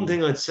 But the one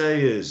thing I'd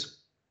say is,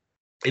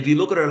 if you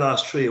look at our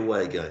last 3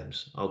 away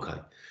games, okay,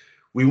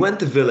 we went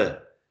to Villa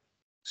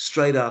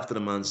straight after the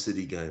Man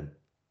City game.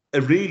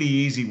 A really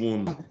easy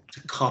one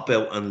to cop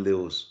out and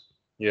lose.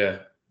 Yeah.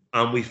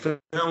 And we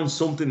found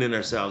something in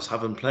ourselves,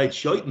 having played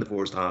shite in the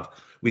first half,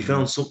 we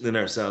found something in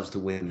ourselves to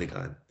win the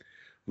game.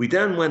 We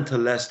then went to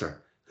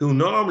Leicester, who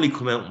normally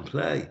come out and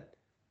play.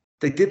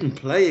 They didn't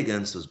play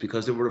against us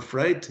because they were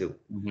afraid to.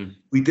 Mm-hmm.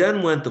 We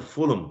then went to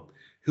Fulham,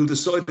 who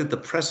decided to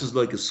press us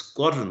like a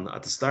squadron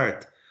at the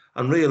start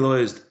and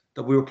realised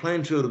that we were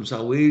playing through them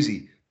so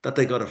easy that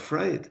they got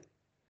afraid.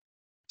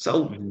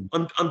 So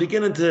I'm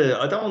beginning to.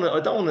 I don't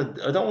want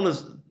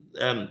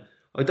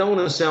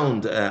to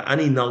sound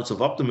any notes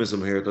of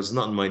optimism here because it's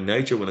not in my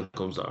nature when it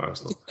comes to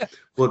Arsenal.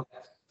 But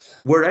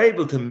we're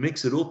able to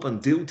mix it up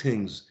and do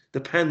things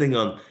depending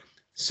on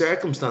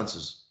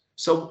circumstances.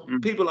 So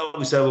people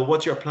always say, "Well,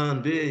 what's your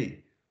plan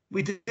B?"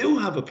 We do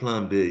have a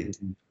plan B.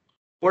 Mm-hmm.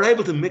 We're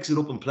able to mix it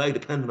up and play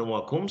depending on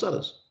what comes at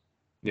us.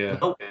 Yeah. You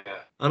know?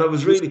 And I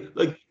was really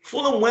like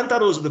Fulham went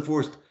at us at the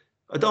first.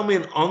 I don't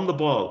mean on the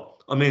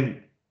ball. I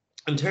mean,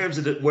 in terms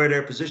of where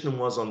their positioning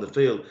was on the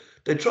field,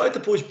 they tried to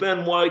push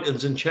Ben White and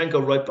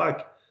Zinchenko right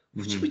back,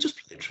 which we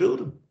just played through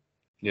them.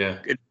 Yeah.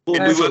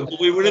 But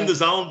we were in the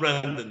zone,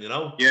 Brendan, you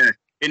know? Yeah.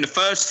 In the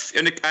first,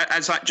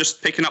 as I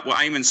just picking up what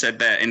Eamon said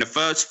there, in the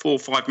first 4 or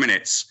 5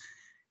 minutes,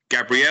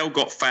 Gabriel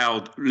got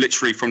fouled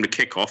literally from the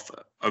kickoff,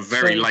 a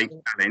very late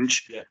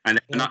challenge, and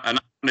one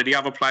of the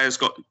other players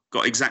got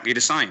exactly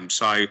the same.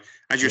 So,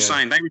 as you're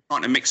saying, they were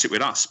trying to mix it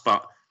with us,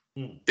 but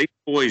these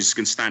boys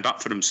can stand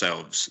up for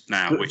themselves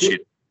now, which is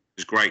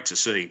great to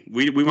see.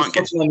 We won't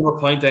get on your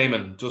point,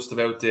 Damon, just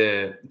about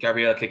the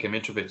Gabriel kicking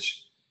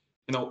Mitrovic.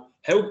 You know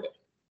how.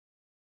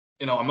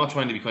 You know, I'm not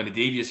trying to be kind of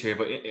devious here,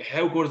 but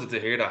how good is it to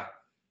hear that?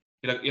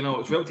 You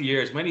know, throughout the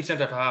years, many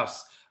centre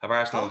halves have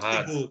Arsenal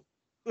had.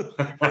 But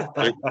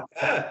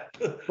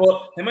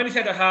how many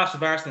centre halves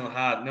have Arsenal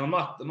had? Now,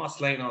 I'm not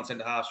slating on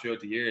centre halves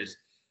throughout the years.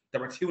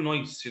 There were too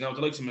nice, you know,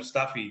 the likes of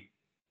Mustafi, you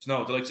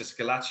know, the likes of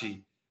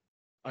Scalacci.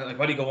 I could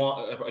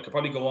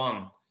probably go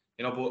on,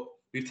 you know, but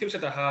we've 2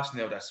 centre halves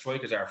now that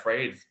strikers are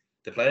afraid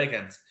to play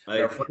against.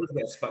 They're afraid to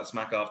get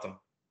smack off them.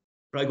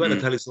 Right, I'm going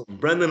to tell you something.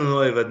 Brendan and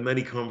I have had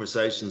many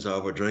conversations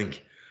over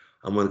drink,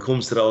 and when it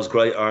comes to those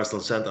great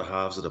Arsenal centre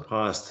halves of the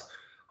past,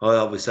 I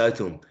always say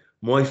to him,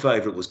 my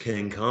favourite was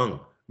King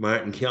Kong,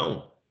 Martin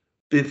Keown.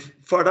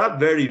 For that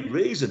very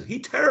reason, he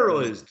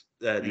terrorised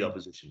the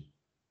opposition.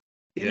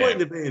 He mightn't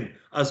have been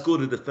as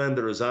good a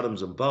defender as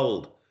Adams and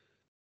Bold,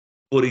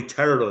 but he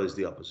terrorised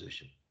the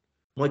opposition.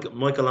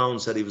 Michael Owen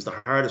said he was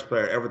the hardest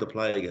player ever to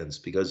play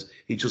against because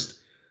he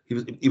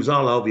was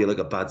all over you like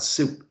a bad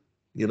soup,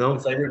 you know.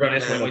 It's like we're going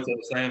to might say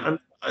the same.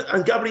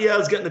 And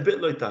Gabriel's getting a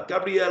bit like that.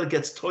 Gabriel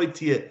gets tight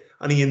to you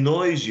and he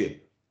annoys you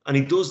and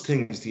he does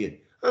things to you.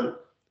 And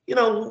you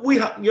know,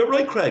 you're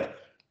right, Craig.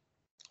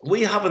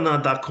 We haven't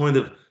had that kind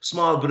of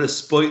small bit of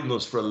spite in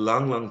us for a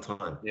long, long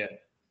time. Yeah.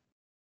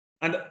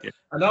 And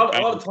all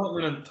the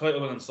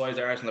title winning sides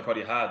Arsenal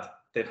probably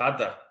they've had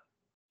that.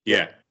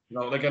 Yeah. You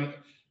know, like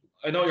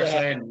I know you're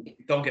saying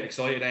don't get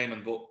excited,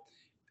 Eamon, but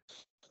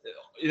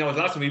you know, the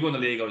last time we won the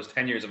league, I was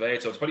 10 years of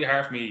age, so it's pretty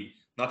hard for me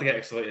not to get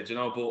excited, you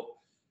know.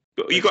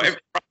 But you got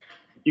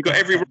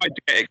every right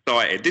to get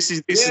excited. This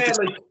is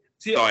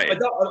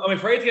I'm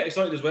afraid to get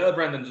excited as well,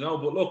 Brendan. You know,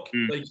 but look,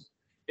 like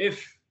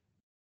if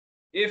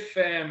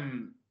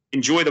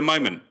enjoy the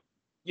moment.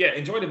 Yeah,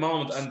 enjoy the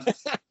moment, and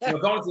you know,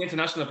 going to the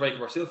international break,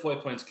 we're still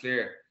 5 points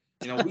clear.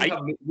 You know, we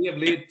have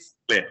leads.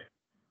 Clear.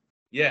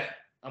 Yeah,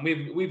 and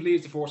we've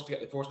leads the first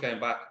game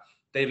back.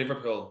 They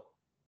Liverpool.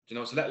 You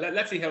know, so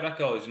let's see how that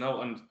goes. You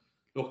know, and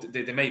look,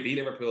 they may beat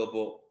Liverpool,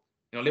 but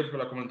you know,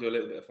 Liverpool are coming into a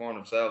little bit of form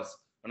themselves.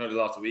 I know they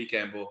lost the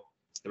weekend, but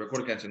they were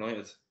good against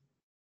United.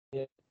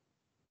 Yeah.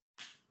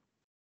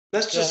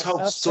 Let's just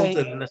hope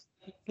something.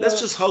 Let's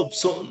just hope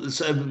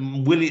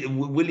something.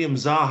 William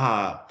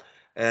Zaha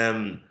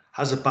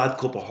has a bad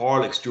cup of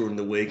Horlicks during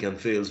the week and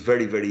feels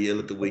very, very ill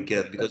at the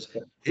weekend because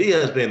he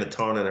has been a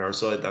thorn in our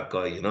side. That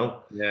guy, you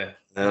know. Yeah.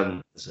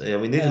 So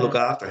we need to look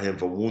after him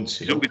for once.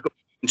 He'll be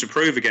to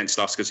prove against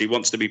us because he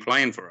wants to be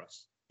playing for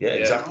us. Yeah,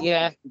 exactly.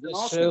 Yeah,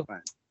 that's true.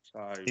 Fan,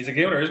 so. He's a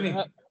gooner, isn't he?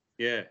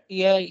 Yeah.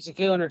 Yeah, he's a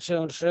gooner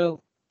through and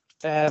through.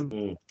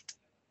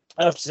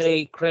 I have to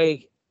say,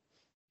 Craig,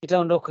 you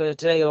don't look a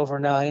day over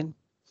 9.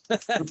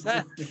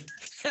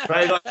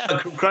 Craig,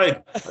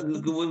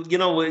 you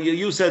know,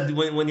 you said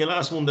when you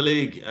last won the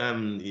league,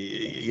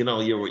 you know,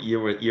 you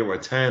were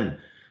 10.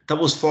 That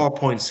was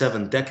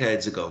 4.7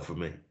 decades ago for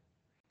me.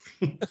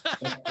 The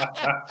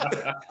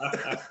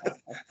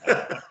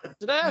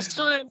last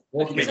time,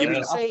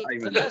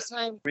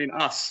 I mean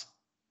us.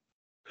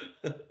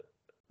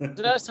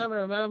 The last time I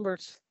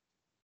remembered,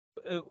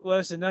 it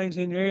was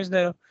 19 years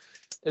now,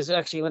 is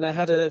actually when I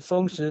had a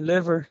function in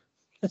liver.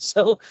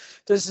 So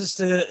this is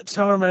the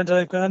torment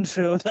I've gone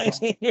through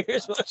 19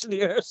 years watching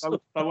the Earth. So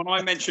when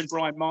I mentioned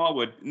Brian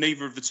Marwood,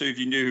 neither of the two of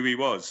you knew who he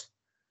was.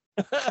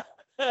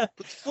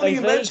 It's funny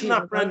you mention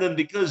that, Brendan,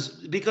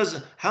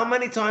 because how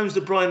many times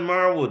did Brian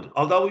Marwood,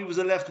 although he was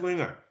a left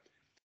winger,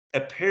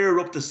 appear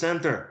up the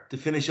centre to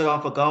finish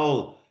off a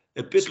goal?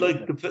 A bit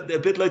like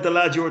the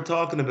lad you were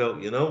talking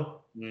about, you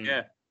know?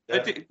 Yeah.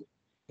 It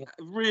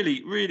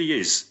really, really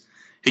is.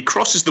 He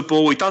crosses the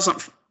ball. He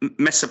doesn't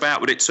mess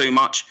about with it too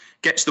much.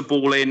 Gets the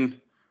ball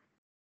in,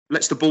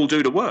 lets the ball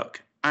do the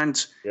work,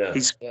 and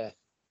he's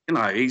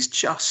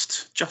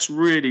just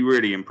really,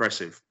 really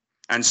impressive.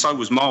 And so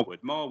was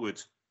Marwood.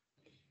 Marwood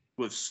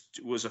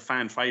was a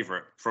fan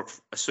favourite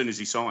as soon as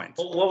he signed.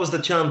 What was the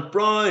chant?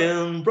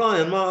 Brian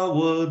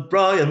Marwood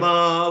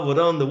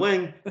on the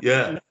wing.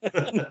 Yeah.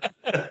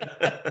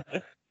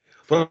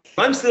 But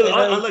I'm still,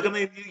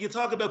 you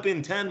talk about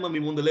being 10 when we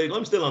won the league.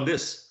 I'm still on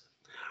this.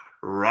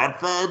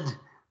 Radford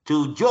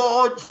to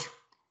George.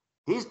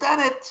 He's done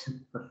it.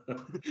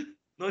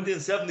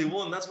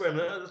 1971. That's where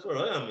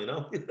I am, you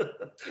know.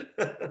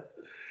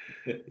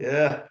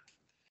 Yeah.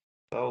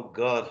 Oh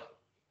God.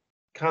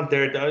 Can't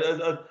dare.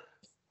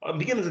 I'm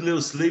beginning to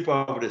lose sleep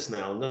over this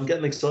now. I'm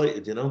getting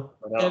excited, you know.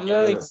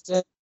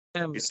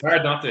 It's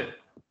hard not to.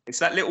 It's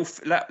that little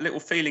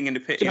feeling in the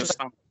pit of your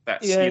stomach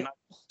that's you know.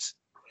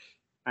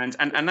 And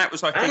that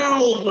was, I think.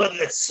 Oh, but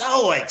it's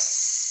so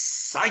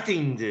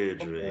exciting,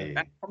 Deirdre.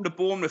 From the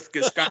Bournemouth,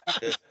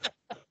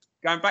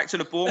 going back to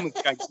the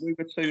Bournemouth game, we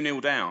were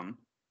 2-0 down.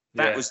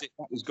 That was it.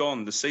 That was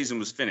gone. The season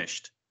was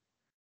finished.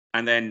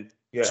 And then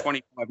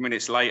 25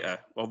 minutes later,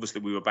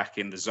 obviously we were back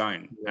in the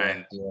zone,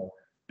 and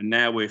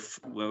now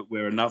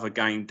we're another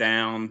game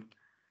down.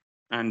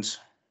 And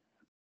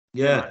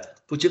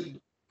but you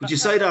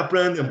say that,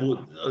 Brendan?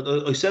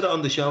 But I said it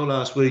on the show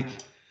last week,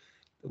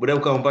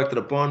 without going back to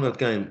the Bournemouth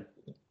game.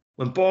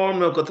 When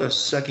Bournemouth got their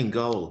second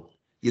goal,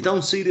 you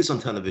don't see this on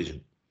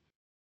television.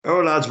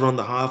 Our lads were on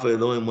the halfway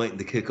line waiting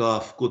to kick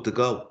off, good to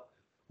go,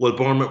 while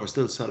Bournemouth were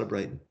still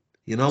celebrating,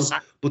 you know.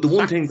 But the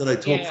one thing that I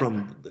took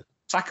from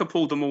Saka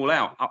pulled them all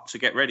out up to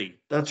get ready.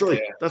 That's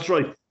right. That's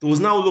right. There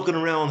was no looking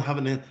around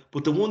having it.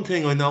 But the one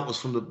thing I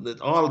noticed from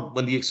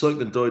when the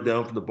excitement died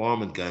down from the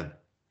Bournemouth game,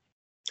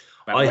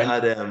 we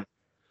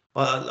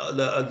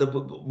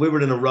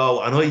were in a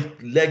row and I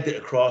legged it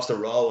across the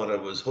row and I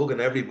was hugging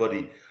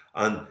everybody,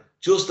 and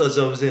just as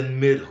I was in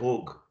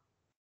mid-hug,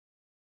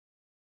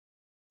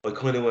 I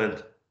kind of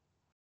went,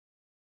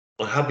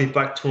 I had my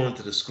back turned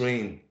to the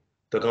screen.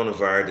 They're going to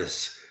VAR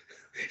this.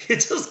 You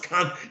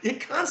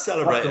can't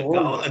celebrate a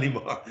goal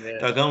anymore. Yeah.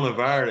 They're going to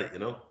VAR it, you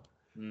know.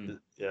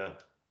 Yeah.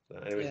 So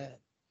anyway.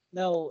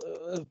 No,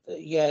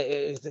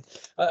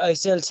 I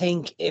still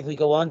think if we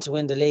go on to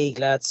win the league,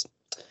 lads,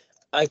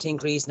 I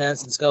think Reece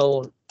Nelson's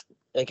goal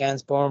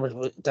against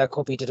Bournemouth, that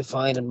could be the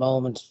defining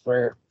moment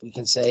where we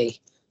can say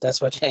That's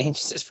what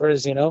changed as far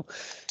as,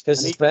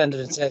 because And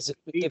Brendan says if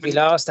we even-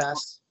 lost that,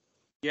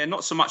 Yeah,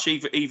 not so much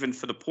even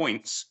for the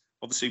points.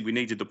 Obviously, we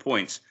needed the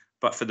points,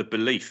 but for the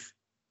belief.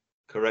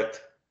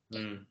 Correct.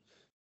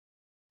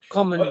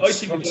 coming I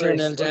think from the 2-0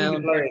 players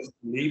down.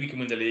 believe we can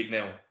win the league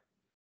now.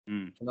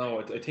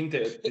 No, I think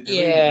that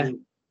Yeah.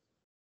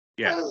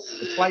 Yeah,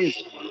 the players.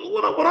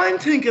 What I'm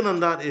thinking on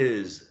that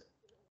is,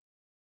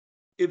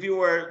 if you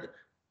were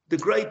the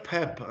great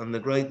Pep and the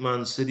great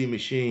Man City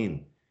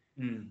machine,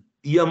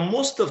 you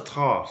must have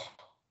thought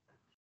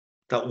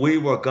that we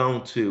were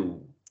going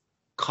to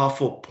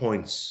cough up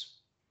points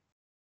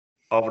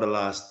over the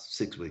last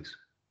 6 weeks.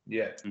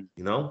 Yeah.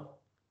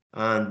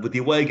 And with the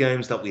away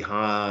games that we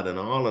had and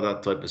all of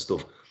that type of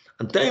stuff,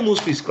 and they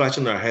must be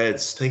scratching their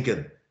heads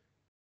thinking,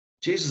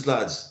 Jesus,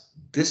 lads,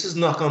 this is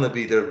not going to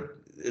be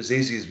as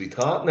easy as we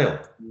thought now.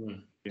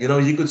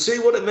 You could see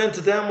what it meant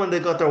to them when they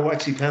got their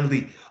waxy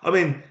penalty. I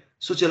mean,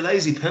 such a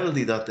lazy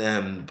penalty that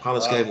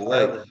Palace gave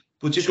away.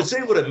 But you could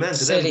see what it meant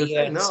to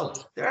them. No,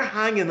 they're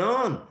hanging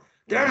on.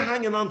 They're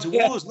hanging on to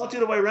us, not the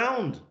other way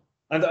around.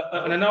 And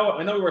I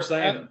know we were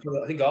saying,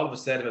 I think all of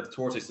us said about the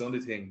Thursday Sunday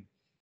thing,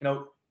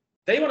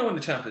 they want to win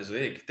the Champions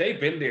League. They've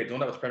been there, done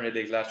that with the Premier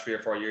League the last 3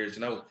 or 4 years,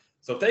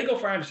 So if they go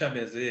far in the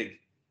Champions League,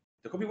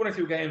 there could be 1 or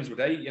 2 games where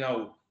they,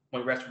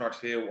 might rest 1 or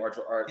 2 or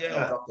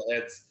drop the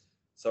heads.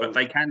 So, but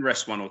they can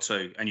rest 1 or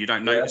 2, and you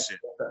don't notice it.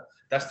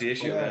 That's the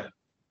issue.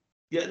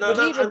 You're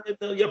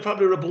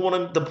probably right.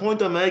 But the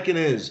point I'm making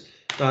is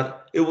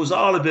that it was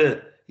all a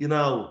bit,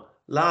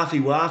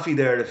 laughy-waffy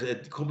there a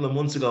couple of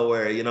months ago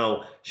where,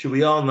 should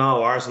we all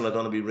know Arsenal are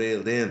going to be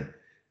reeled in.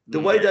 The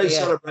way they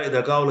celebrated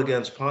their goal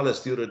against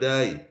Palace the other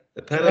day,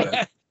 the penalty,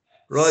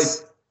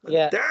 right?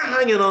 Yeah. They're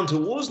hanging on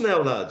to us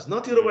now, lads,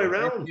 not the other way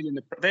around.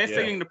 They're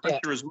feeling the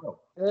pressure as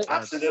well.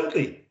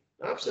 Absolutely.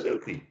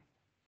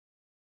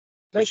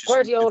 Like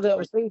Guardiola, I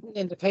was reading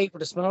in the paper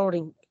this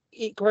morning,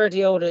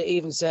 Guardiola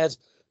even said,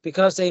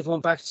 because they've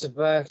won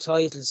back-to-back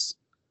titles,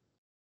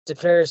 the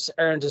players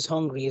aren't as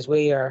hungry as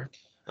we are.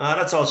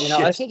 That's all shit.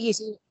 I think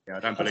he's... Yeah, I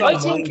don't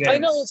believe I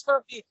know it's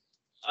probably...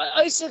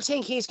 I still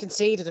think he's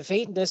conceded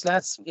defeat in this,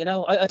 lads.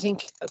 I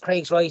think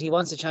Craig's right. He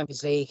wants the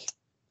Champions League.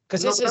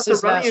 Because that's a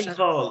rallying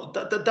call.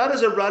 That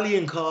is a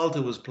rallying call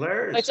to his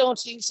players. I don't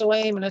think so,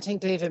 Eamon. I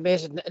think they've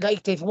admitted,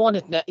 they've won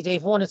it.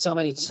 They've won it so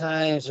many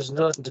times. There's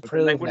nothing to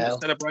prove now. They wouldn't have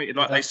celebrated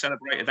like they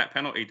celebrated that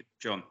penalty,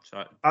 John.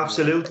 So,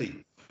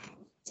 absolutely,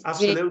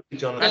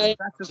 John.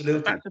 That's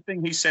the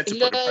thing he said.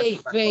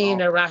 They've been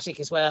erratic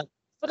as well.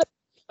 But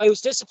I was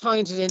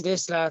disappointed in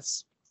this,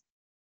 lads.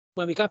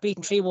 When we got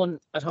beaten 3-1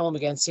 at home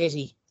against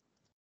City,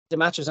 the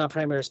match was on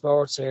Premier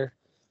Sports here,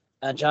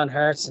 and John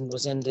Hartson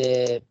was in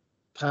the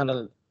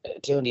panel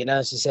doing the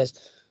analysis. He says,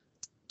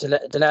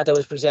 the lad that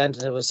was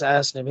presenting it was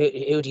asking him,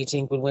 who do you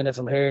think will win it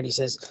from here? And he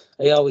says,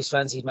 I always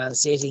fancied Man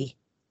City.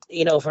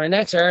 For an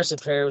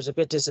ex-Arsenal player, I was a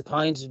bit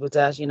disappointed with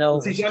that, See,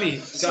 Johnny, I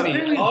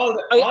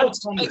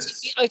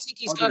think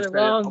he's got it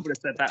wrong. I would have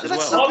said that as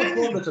well. All the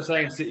pundits are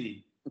saying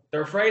City.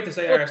 They're afraid to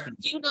say Arsenal.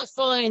 Do you not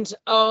find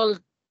all,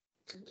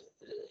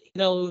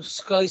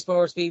 Sky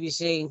Sports,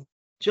 BBC...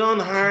 John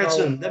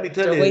Hartson, let me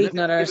tell you. They're waiting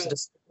on Arsenal.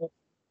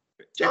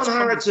 John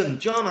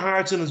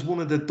Hartson is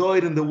one of the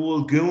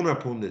dyed-in-the-wool Gooner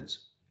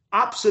pundits.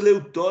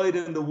 Absolute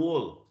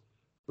dyed-in-the-wool,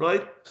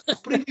 right?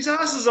 But he's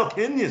asked his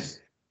opinion.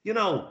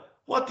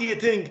 What do you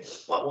think?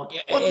 What do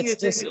you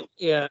think?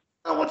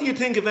 What do you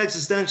think of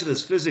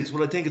existentialist physics?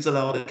 Well, I think it's a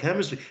lot of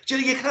chemistry.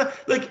 You can't,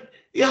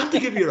 you have to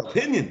give your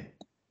opinion.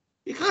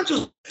 You can't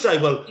just say,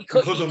 well,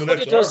 because I'm an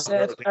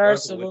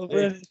Arsenal will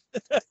win.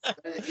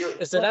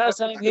 It's the last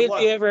time he'd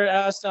be ever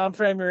asked on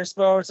Premier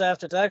Sports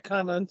after that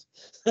comment.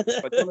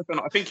 But Jonathan,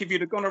 I think if you'd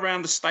have gone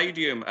around the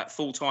stadium at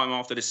full time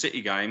after the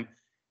City game,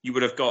 you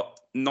would have got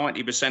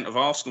 90% of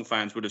Arsenal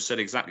fans would have said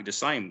exactly the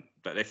same,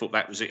 that they thought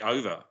that was it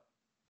over.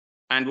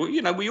 And,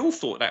 we all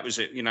thought that was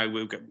it.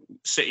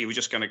 City were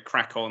just going to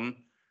crack on.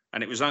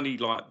 And it was only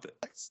like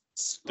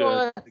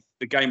the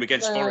game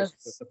against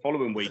Forest the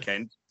following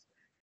weekend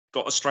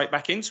got us straight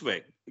back into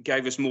it. It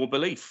gave us more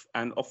belief,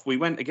 and off we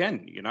went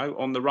again,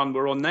 on the run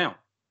we're on now.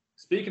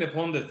 Speaking of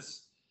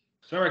pundits,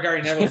 remember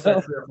Gary Neville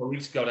said 3 or 4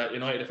 weeks ago that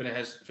United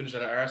has finished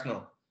at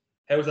Arsenal.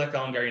 How's that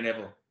going, Gary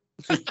Neville?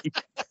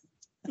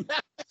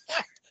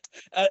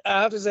 I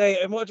have to say,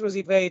 how much was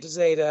he paid to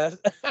say that?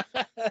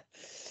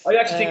 I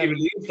actually think he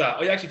believed that.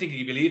 I actually think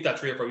he believed that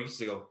 3 or 4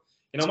 weeks ago.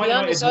 Man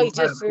United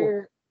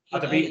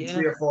had to beat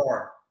 3 or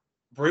 4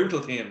 brutal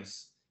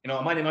teams.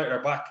 Man United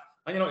are back.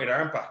 Man United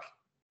aren't back.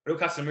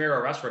 Without Casemiro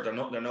or Rashford,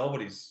 they're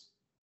nobodies.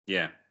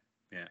 Yeah.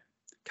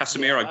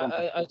 Casemiro.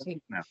 I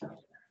think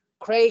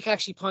Craig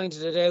actually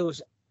pointed it out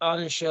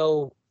on a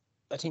show.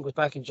 I think it was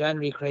back in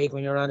January, Craig,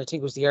 when you were on. I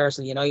think it was the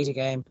Arsenal United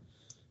game,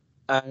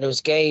 and there was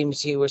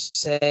games you were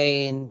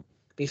saying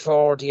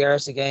before the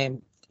Arsenal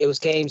game. It was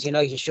games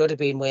United should have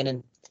been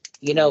winning,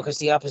 because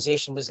the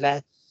opposition was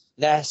lesser.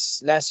 The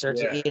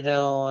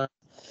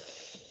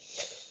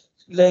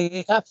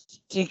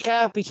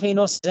gap between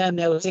us and them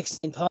now is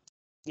 16 points.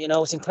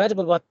 It's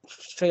incredible what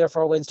 3 or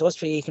 4 wins does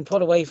for you. You can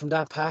pull away from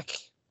that pack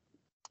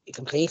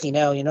completely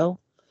now,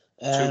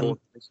 Two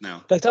horses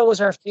now. Like that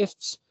was our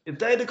fifth. If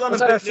they'd have gone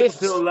Was and that our beat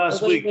fifth Liverpool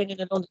last away week, win in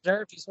the London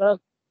Derby as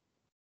well?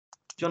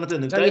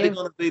 Jonathan, if Sorry, they'd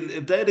have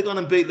Ian. gone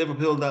and beat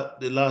Liverpool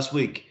the last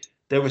week,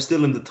 they were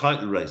still in the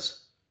title race,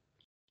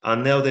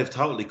 and now they've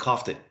totally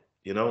coughed it.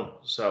 You know,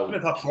 so In the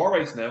top 4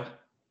 race now.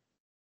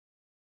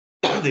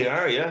 they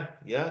are, yeah,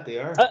 they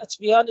are. To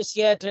be honest,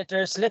 yeah,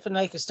 they're slipping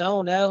like a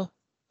stone now.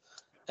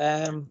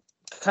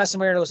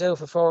 Casemiro's out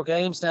for 4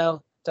 games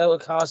now. That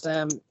would cost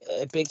them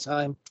a big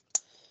time.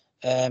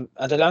 And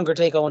the longer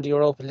they go in the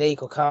Europa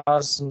League will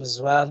cost them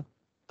as well.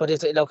 But if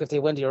they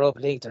win the Europa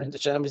League, they're in the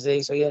Champions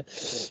League. So yeah,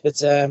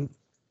 it's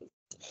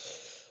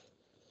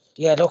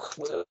yeah, look,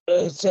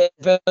 it's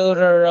about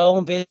our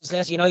own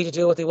business. United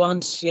do what they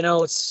want. You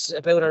know, it's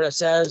about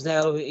ourselves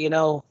now. You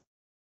know,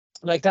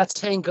 like that's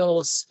 10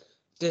 goals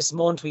this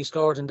month we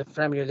scored in the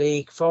Premier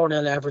League.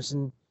 4-0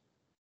 Everton,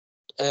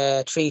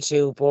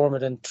 3-2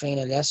 Bournemouth, and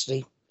 3-0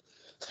 yesterday.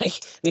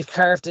 Like we've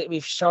carved it,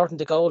 we've shortened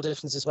the goal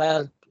difference as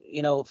well.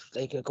 You know,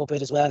 like a good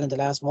bit as well in the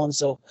last month.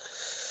 So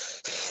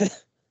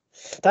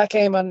that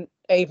came on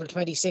April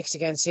 26th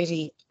against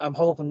City. I'm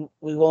hoping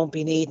we won't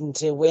be needing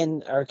to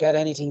win or get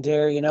anything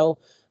there. You know,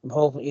 I'm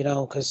hoping, you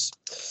know, because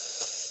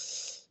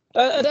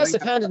that's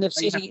dependent if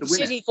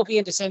City could be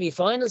in the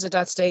semi-finals at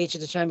that stage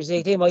of the Champions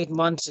League. They mightn't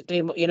want,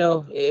 you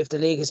know, if the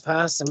league has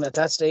passed them at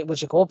that stage,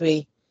 which it could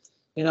be.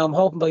 You know, I'm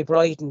hoping by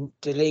Brighton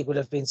the league will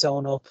have been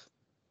sewn up.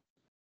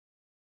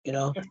 You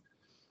know.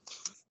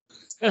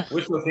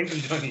 Wishful thinking,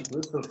 Johnny.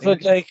 Wishful thinking.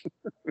 But like,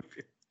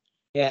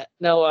 yeah,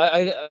 no,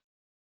 I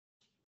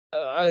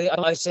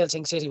still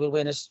think City will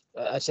win it.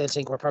 I still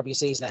think we're probably a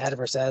season ahead of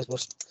ourselves,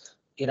 but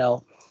you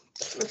know.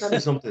 Let me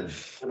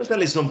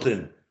tell you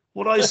something.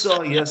 What I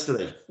saw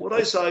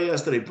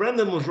yesterday,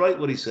 Brendan was right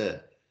what he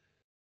said.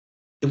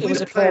 If we'd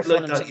have played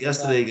like that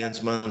yesterday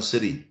against Man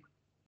City,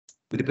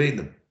 we'd have beaten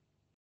them.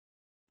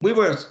 We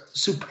were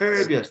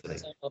superb yesterday.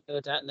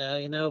 About that now,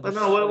 you know. But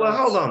no, well,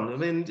 hold on. I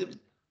mean,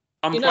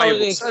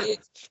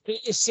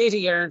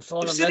 City aren't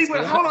full. City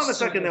hold on a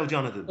second now,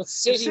 Jonathan. But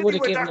City would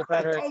have given a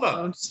better. Hold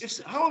on a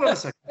second.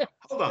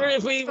 Hold on.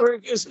 If we were,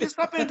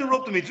 stop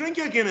interrupting me. Drink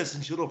your Guinness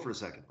and shut up for a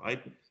second,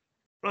 right?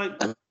 Right.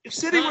 If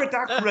City were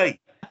that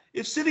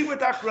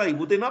great,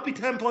 would they not be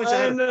 10 points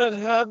ahead?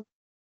 Well,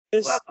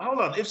 hold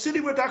on. If City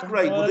were that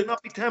great, would they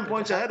not be 10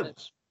 points ahead of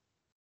us?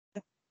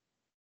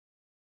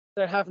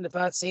 They're having a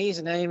bad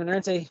season, Eamon,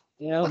 aren't they?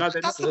 You know,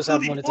 that's just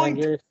having one of 10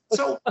 years.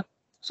 So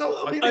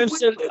I mean, if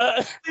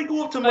we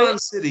go up to Man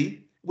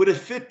City with a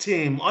fit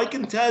team, I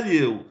can tell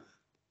you,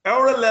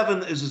 our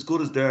 11 is as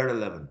good as their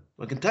 11.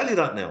 I can tell you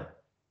that now.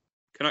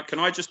 Can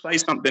I just say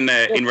something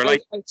there in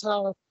relation?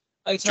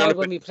 I thought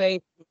when we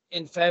played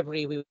in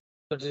February, we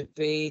would have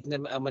beaten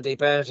them, and when they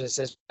beat us,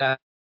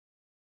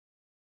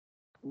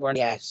 we're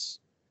yes.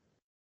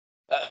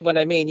 When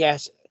I mean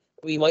yes,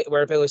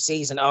 we're about a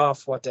season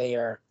off what they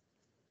are.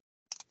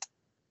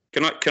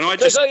 Can I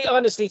just? I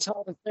honestly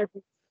thought in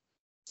February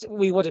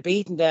we would have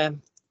beaten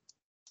them.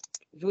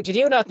 Did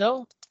you not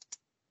know?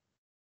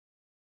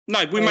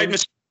 No, we made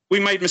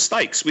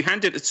mistakes. We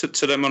handed it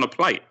to them on a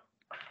plate.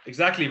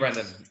 Exactly,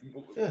 Brendan.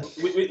 Yeah.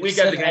 We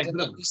get the game.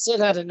 We still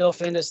had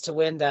enough in us to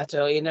win that,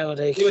 though. You know,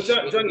 like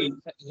Johnny,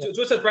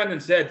 just as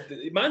Brendan said,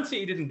 Man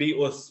City didn't beat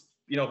us,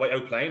 you know, by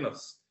outplaying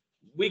us.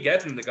 We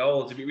get them the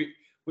goals.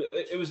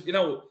 It was, you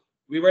know,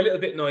 we were a little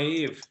bit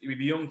naive. We were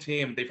a young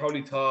team. They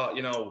probably thought,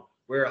 you know,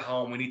 we're at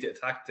home. We need to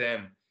attack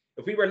them.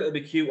 If we were a little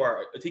bit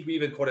cuter, I think we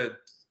even could have,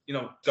 you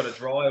know, got a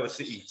draw with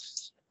City.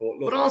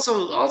 But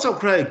also,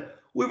 Craig,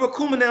 we were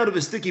coming out of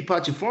a sticky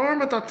patch of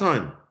form at that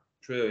time.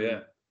 True,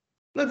 yeah.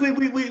 Like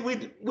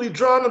we've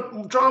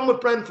drawn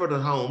with Brentford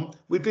at home.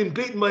 We've been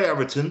beaten by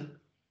Everton.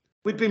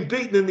 We've been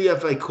beaten in the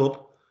FA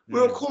Cup. We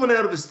were coming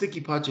out of a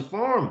sticky patch of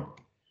form.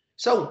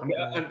 So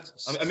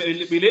I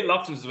mean, we lit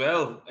options as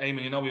well.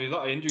 Eamon, you know, we had a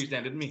lot of injuries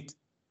then, didn't we?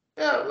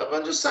 Yeah,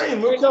 I'm just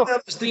saying we're coming out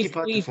of a sticky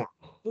patch of form.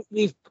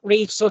 We've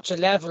reached such a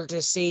level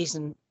this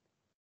season.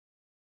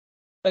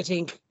 I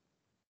think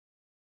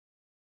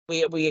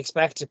we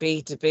expect to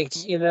beat the big,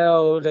 you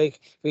know, like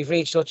we've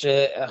reached such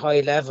a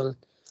high level.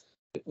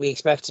 We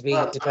expect to be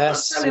the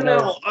best.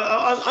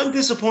 I'm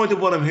disappointed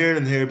what I'm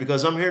hearing here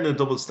because I'm hearing a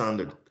double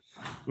standard,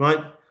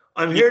 right?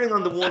 I'm hearing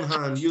on the one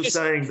hand you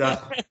saying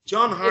that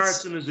John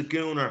Hartson is a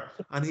gooner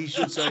and he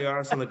should say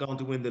Arsenal are going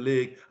to win the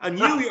league, and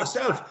you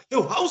yourself,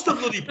 who host a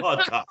bloody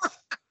podcast,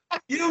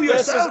 you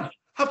yourself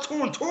have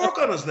turned Turk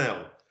on us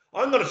now.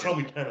 I'm going to throw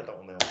my pen at that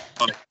one now.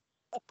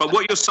 But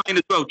what you're saying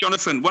as well,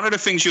 Jonathan, one of the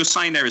things you're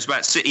saying there is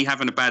about City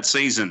having a bad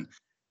season.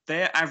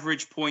 Their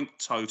average point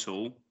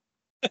total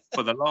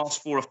for the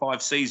last 4 or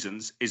 5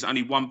 seasons is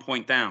only 1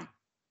 point down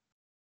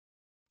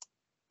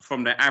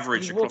from their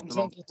average across the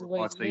last 4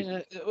 or 5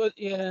 seasons.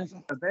 Yeah.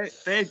 They're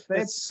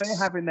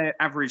having their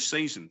average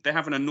season. They're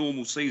having a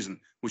normal season,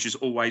 which is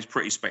always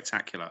pretty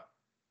spectacular.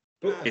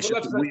 It's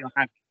just that we are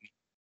having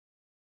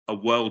a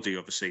worldie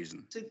of a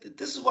season. See,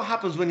 this is what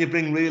happens when you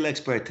bring real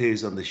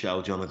expertise on the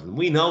show, Jonathan.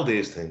 We know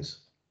these things.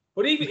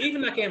 But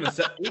even that game,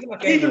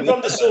 even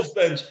from the subs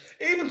bench,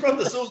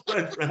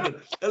 Brendan,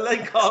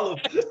 Elaine Collum.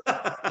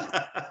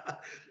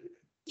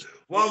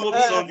 One will be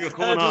on, you're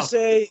coming to off.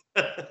 say,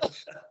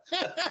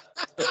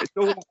 It's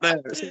all up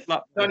there. It's all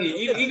up there. Tony,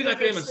 even that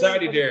game on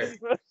Saturday there,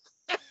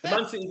 the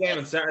Man City game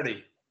on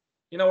Saturday,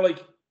 you know,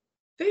 like,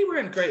 they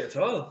weren't great at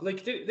all.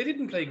 Like, they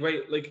didn't play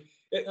great. Like,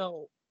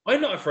 no.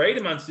 I'm not afraid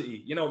of Man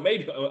City. You know,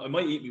 maybe I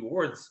might eat my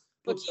words.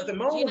 But at the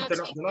moment,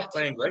 they're not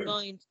playing great.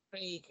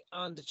 Craig,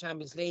 on the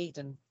Champions League,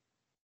 and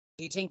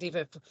do you think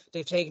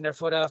they've taken their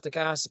foot off the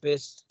gas a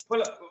bit?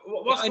 Well,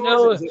 what's I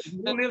know. Is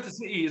it 1-0 to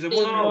City? Is it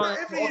 1-0?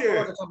 Every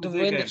year.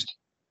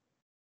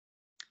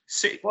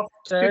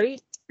 Sorry?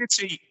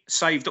 City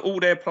saved all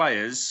their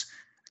players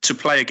to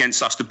play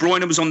against us. De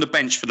Bruyne was on the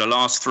bench for the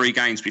last 3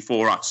 games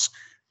before us,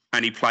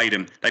 and he played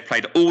them. They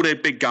played all their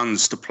big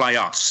guns to play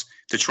us,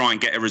 to try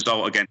and get a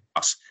result against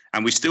us.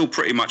 And we still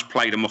pretty much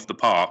played them off the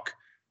park,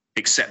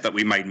 except that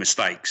we made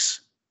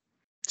mistakes.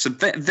 So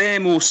they're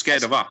more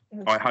scared of us,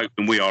 I hope,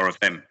 than we are of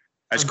them.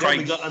 As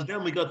Craig,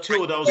 then we got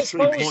 2 of those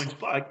 3 points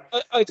back.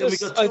 I Then we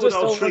just, got I 2 of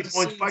just those don't 3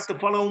 points back the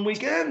following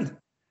weekend.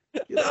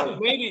 You know?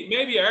 Maybe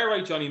you're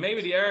right, Johnny.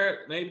 Maybe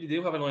they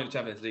do have an eye on the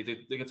Champions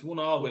League. They got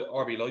 1-1 with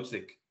RB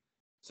Leipzig,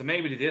 so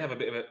maybe they did have a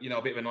bit of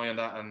an eye on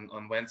that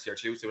on Wednesday or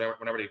Tuesday,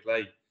 whenever they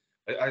play.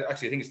 I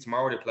actually think it's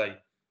tomorrow they play,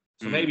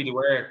 so maybe they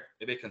were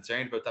a bit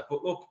concerned about that.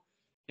 But look,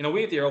 you know,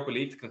 we have the Europa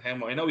League to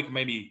contend with. I know we can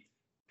maybe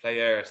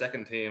play our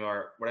second team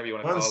or whatever you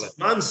want to call it.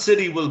 Man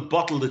City will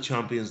bottle the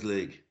Champions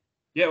League.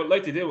 Yeah, well,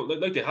 like they do,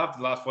 like they have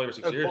the last 5 or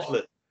 6 years. Bottle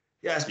it.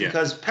 Yes,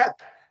 because Pep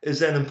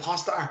is an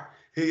imposter.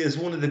 He is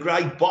one of the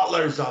great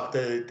bottlers of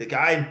the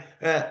game.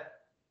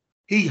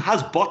 He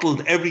has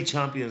bottled every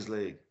Champions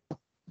League,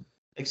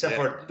 except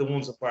for the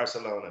ones at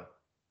Barcelona.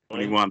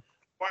 only one.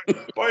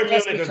 Bayern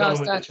Munich are going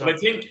to win the But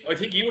Champions. I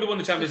think you would have won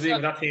the Champions League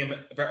with that team,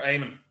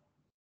 Eamon.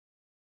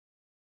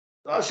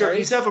 Oh, sure.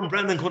 Himself and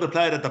Brendan could have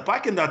played at the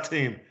back in that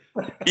team.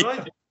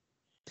 Right?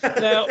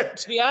 Now,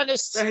 to be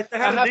honest, They I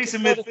had a have to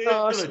decent put midfield,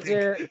 across I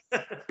there.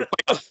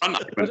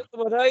 think.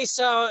 What I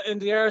saw in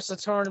the Arsenal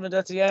tournament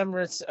at the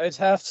Emirates, I'd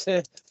have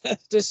to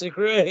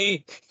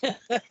disagree.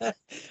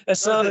 I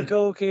saw the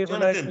goalkeeper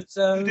like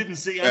Jonathan, you didn't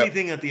see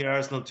anything at the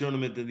Arsenal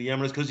tournament in the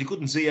Emirates because you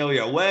couldn't see out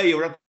your way. You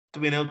were up to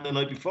being out the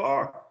night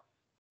before.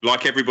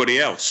 Like everybody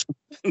else.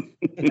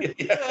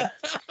 Yeah.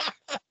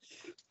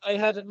 I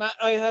had a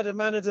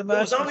man of the match.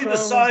 It was only the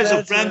size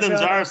of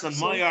Brendan's arse and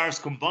my arse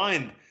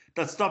combined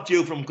that stopped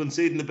you from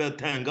conceding about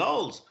 10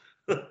 goals.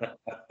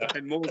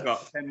 10 more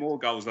goals,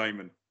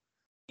 Eamon.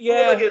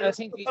 Yeah, We were I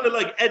think kind of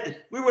like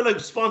we were like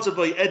sponsored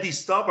by Eddie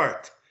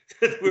Stobbart.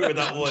 We were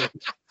that way.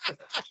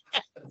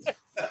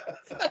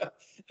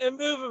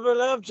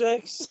 immovable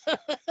objects.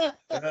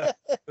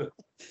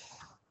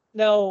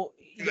 No,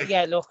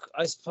 yeah. Look,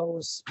 I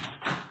suppose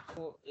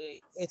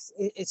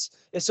it's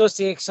just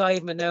the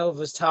excitement now of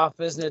his top,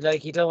 isn't it?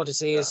 Like you don't want to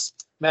see us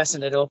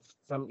messing it up.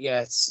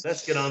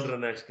 Let's get on to the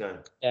next game.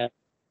 Yeah.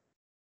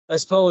 I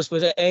suppose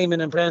with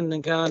Eamon and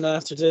Brendan gone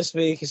after this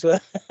week as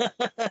well.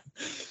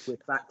 With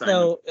that,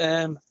 No,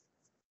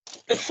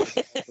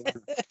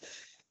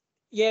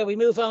 yeah, we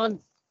move on.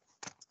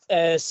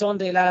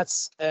 Sunday,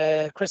 lads.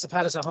 Crystal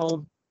Palace at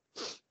home,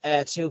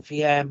 2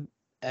 p.m.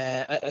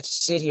 At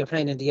City are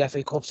playing in the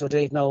FA Cup, so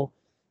they've no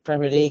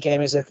Premier League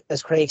game.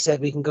 As Craig said,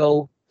 we can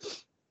go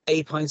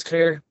 8 points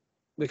clear,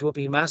 which would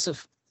be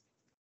massive.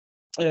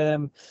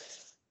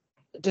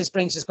 This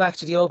brings us back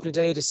to the opening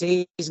day of the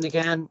season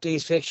again,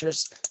 these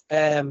fixtures.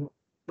 We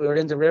were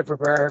in the River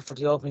Bar for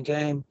the opening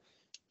game.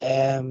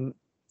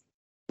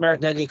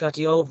 Martinelli got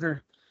the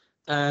opener,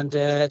 and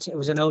it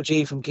was an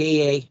OG from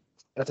Guille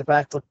at the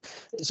back, but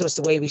it's just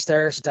the way we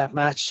started that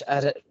match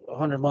at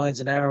 100 miles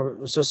an hour. It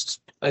was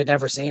just, I'd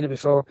never seen it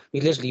before.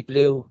 We literally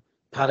blew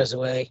Palace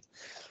away.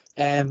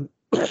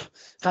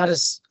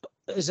 Palace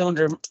is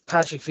under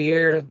Patrick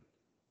Vieira,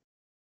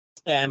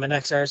 an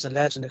ex-Arsenal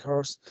legend, of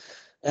course.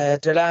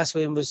 Their last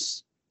win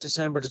was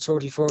December the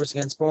 31st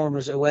against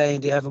Bournemouth away,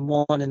 and they haven't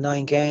won in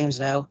 9 games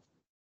now.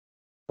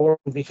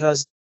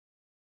 Because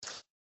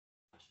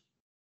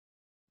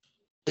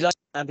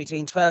and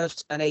between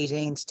 12th and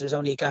 18th, there's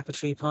only a gap of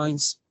 3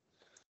 points.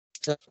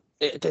 So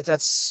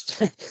that's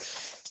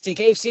they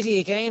gave City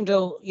a game,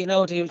 though. You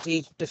know,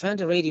 they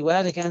defended really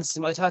well against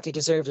them. I thought they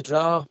deserved a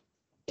draw.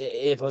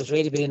 If I was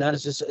really being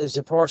honest, it was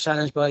a poor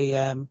challenge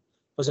by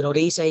was it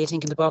Olise, I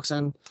think, in the box,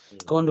 and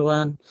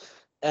Gundogan.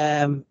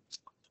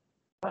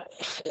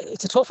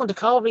 It's a tough one to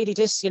call, really.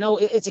 This, you know,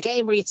 it's a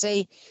game where you'd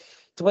say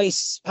the way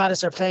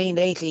Palace are playing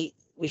lately,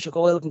 we should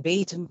go out and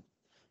beat them.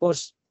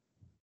 But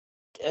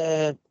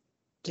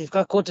they've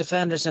got good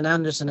defenders in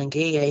Anderson and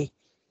Guille.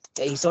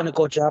 He's done a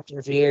good job to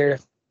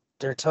Vieira.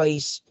 They're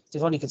tight.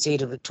 They've only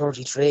conceded with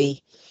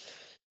 33.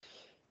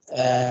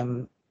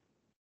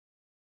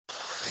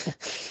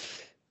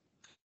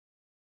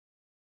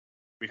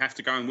 We have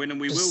to go and win,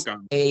 and we will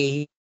go.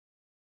 The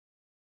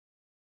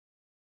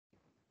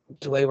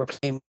way we're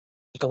playing,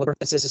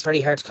 it's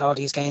very hard to call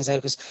these games out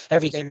because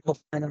every game we're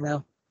playing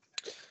now.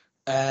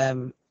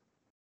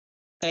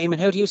 Eamon,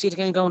 how do you see the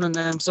game going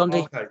on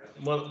Sunday? Okay.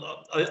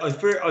 Well, I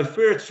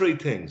fear 3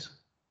 things,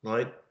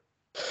 right?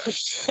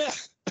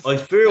 I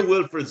fear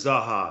Wilfred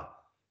Zaha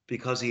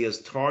because he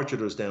has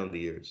tortured us down the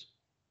years.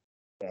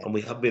 and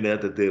we haven't been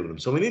able to deal with him.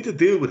 So we need to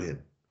deal with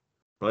him,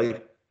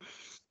 right?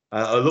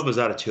 I love his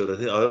attitude.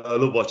 I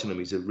love watching him.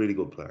 He's a really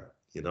good player,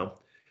 you know.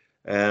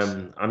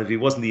 And if he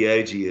wasn't the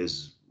age he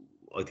is,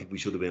 I think we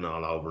should have been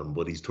all over him.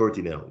 But he's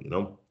 30 now, you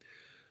know.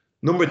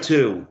 Number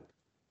two,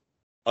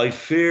 I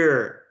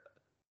fear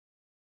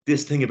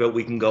this thing about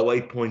we can go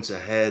 8 points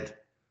ahead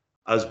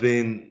has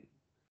been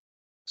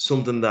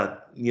something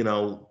that, you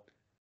know,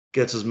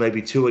 gets us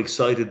maybe too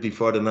excited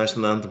before the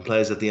national anthem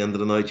plays at the end of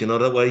the night, you know,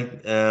 that way.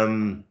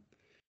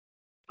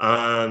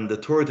 And the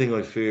third thing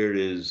I fear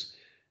is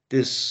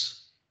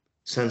this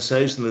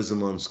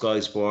sensationalism on Sky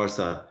Sports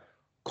that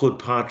could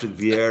Patrick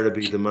Vieira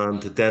be the man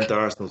to dent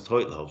Arsenal's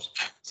title hopes.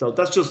 So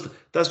that's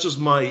just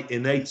my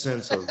innate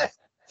sense of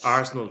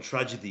Arsenal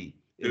tragedy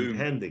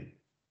impending.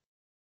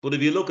 But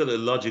if you look at it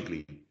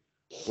logically,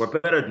 we're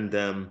better than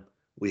them.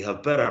 We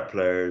have better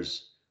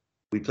players.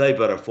 We play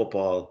better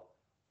football,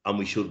 and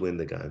we should win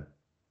the game.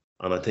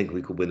 And I think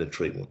we could win it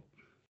 3-1.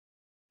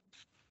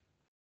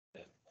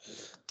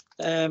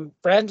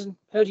 Brendan,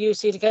 how do you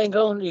see the game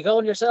going? Are you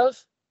going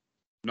yourself?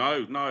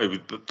 No,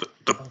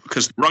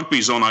 because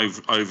rugby's on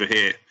over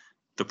here.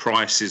 The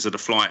prices of the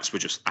flights were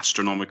just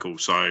astronomical,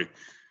 so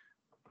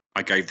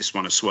I gave this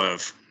one a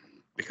swerve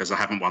because I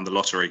haven't won the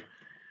lottery.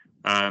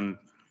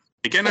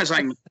 Again, as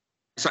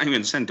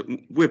Eamon said,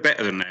 we're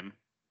better than them.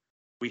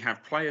 We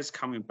have players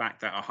coming back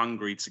that are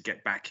hungry to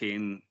get back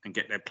in and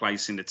get their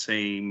place in the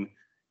team,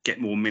 get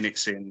more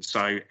minutes in.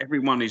 So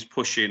everyone is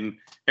pushing.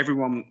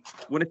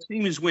 When a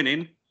team is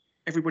winning,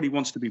 everybody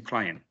wants to be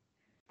playing.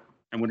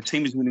 And when a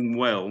team is winning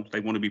well, they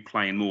want to be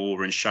playing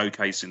more and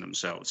showcasing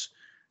themselves.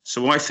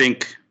 So I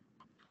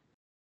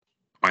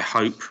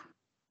hope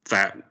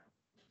that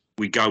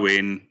we go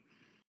in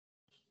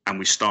and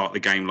we start the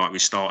game like we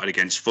started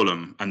against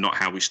Fulham and not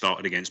how we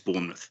started against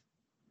Bournemouth.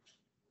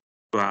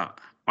 But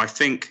I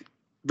think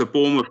the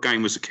Bournemouth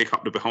game was a kick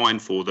up the behind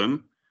for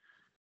them,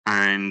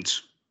 and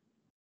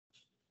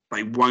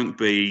they won't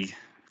be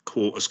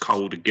caught as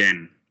cold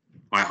again,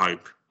 I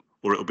hope,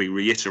 or it'll be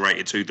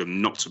reiterated to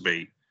them not to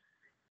be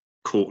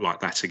caught like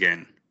that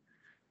again.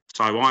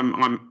 So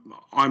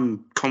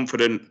I'm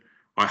confident.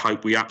 I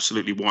hope we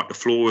absolutely wipe the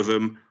floor with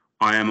them.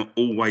 I am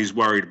always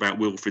worried about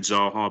Wilfried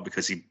Zaha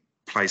because he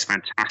plays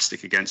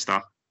fantastic against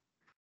us,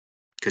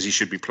 because he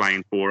should be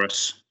playing for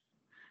us.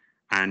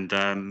 And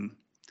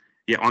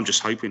I'm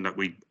just hoping that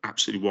we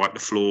absolutely wipe the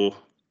floor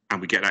and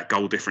we get that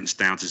goal difference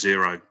down to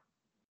 0.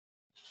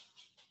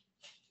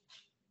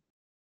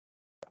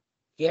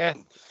 Yeah,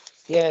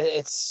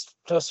 it's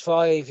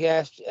 +5.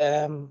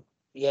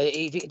 Yeah,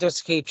 he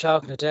does keep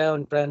chalking it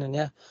down, Brendan.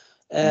 Yeah.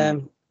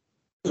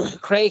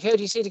 Craig, how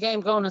do you see the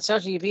game going on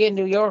Saturday? You'll be in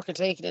New York and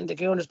taking in the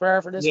Gooners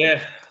Bar for this one?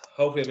 Yeah,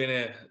 hopefully I'll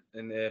be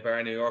in the bar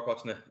in New York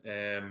watching it.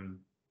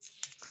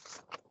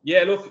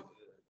 Yeah, look,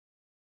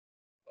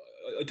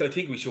 I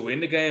think we should win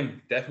the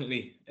game,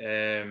 definitely.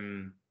 I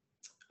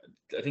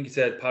think you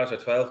said Palace are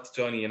 12th,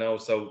 Johnny, you know,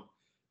 so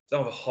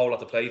don't have a whole lot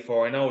to play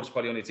for. I know it's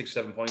probably only 6 or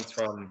 7 points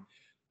from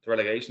the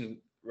relegation.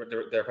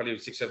 They're probably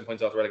 6 or 7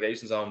 points off the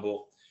relegation zone,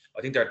 but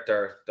I think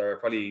they're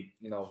probably,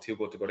 you know, too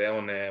good to go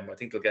down. I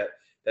think they'll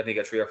definitely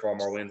get 3 or 4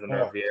 more wins in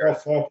their Vieira.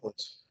 4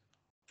 points.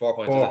 4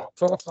 points.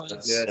 4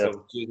 points. Yeah,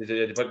 so they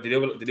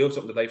do have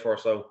something to play for.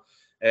 So,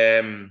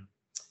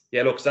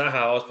 yeah, look, Zaha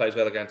always plays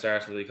well against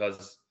Arsenal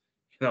because,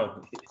 you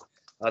know,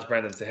 as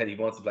Brendan said, he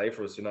wants to play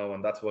for us, you know,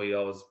 and that's why he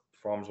always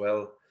performs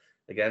well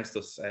against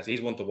us. So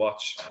he's one to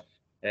watch.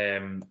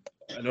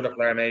 Another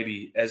player,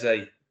 maybe Eze.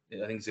 I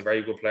think he's a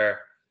very good player.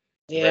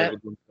 Yeah. Very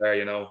good player,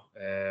 you know.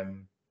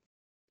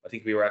 I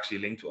think we were actually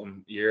linked to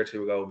him a year or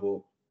 2 ago,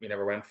 but we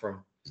never went for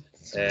him.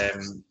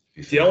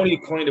 The only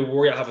kind of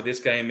worry I have with this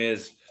game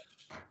is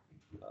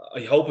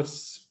I hope,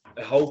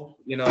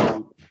 you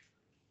know,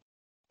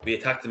 we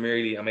attack them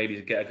early and maybe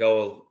get a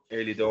goal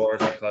early doors,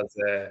 because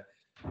the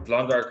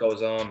longer it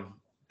goes on,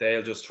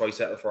 they'll just try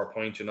settle for a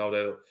point. You know,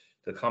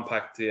 they'll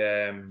compact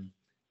the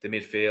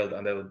midfield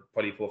and they'll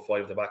probably put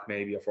 5 at the back,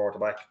 maybe, or 4 at the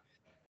back.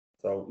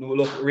 So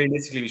look,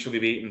 realistically, we should be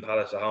beating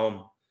Palace at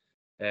home.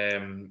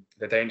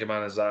 The danger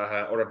man is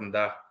Zaha. Other than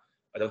that,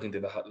 I don't think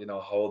they've a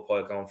whole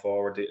pile going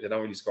forward. They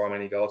don't really score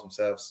many goals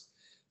themselves.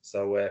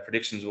 So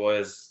predictions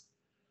wise,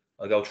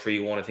 I'll go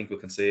 3-1. I think we'll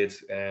concede.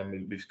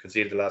 We've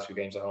conceded the last few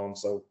games at home,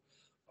 so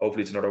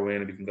hopefully it's another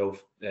win and we can go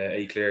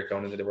A clear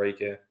going into the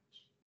break.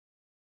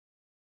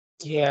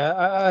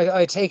 Yeah,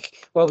 I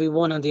take what we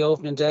won on the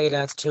opening day.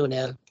 That's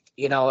 2-0.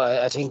 You know,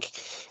 I think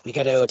we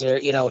get out there,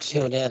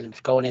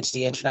 2-0 going into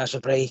the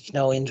international break.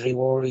 No injury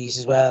worries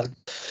as well.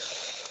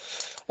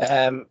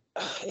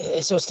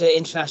 It's just the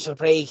international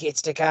break.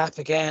 It's the gap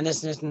again,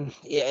 isn't it? And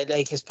yeah,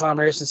 like as Paul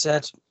Merson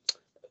said,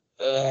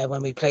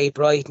 when we played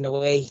Brighton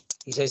away,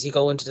 he says you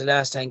go into the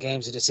last 10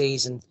 games of the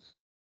season,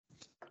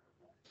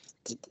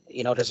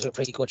 there's a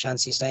pretty good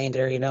chance he's staying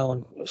there,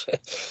 and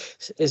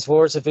his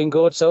words have been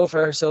good so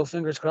far, so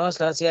fingers crossed,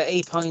 lads. Yeah,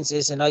 8 points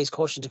is a nice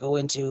cushion to go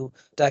into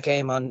that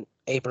game on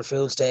April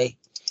Fool's Day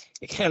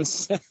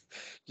against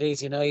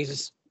Leeds United.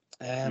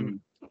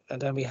 And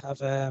then we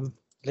have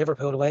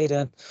Liverpool away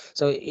then.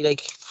 So,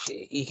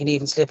 you can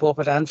even slip up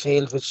at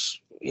Anfield,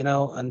 which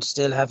and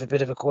still have a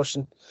bit of a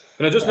cushion.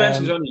 Can I just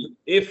mention, Johnny,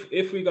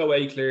 if we go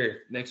away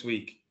clear next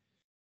week,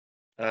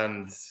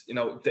 and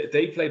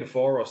they play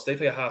before us, they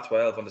play at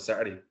 12:30 on the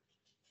Saturday.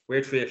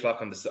 We're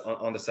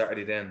 3:00 on the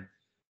Saturday then.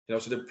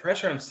 So the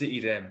pressure on City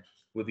then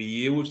will be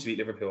huge to beat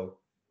Liverpool.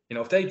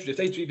 If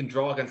they even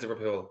draw against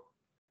Liverpool,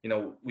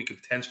 we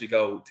could potentially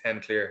go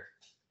 10 clear.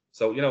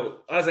 So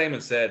as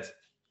Eamon said,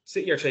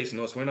 City are chasing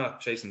us. We're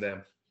not chasing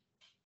them.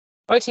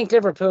 I think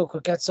Liverpool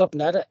could get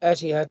something at it.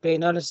 Etihad,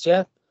 being honest,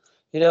 yeah.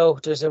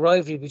 There's a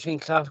rivalry between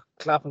Klopp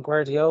and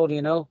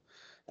Guardiola.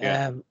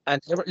 Yeah.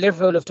 And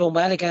Liverpool have done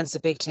well against the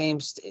big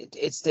teams.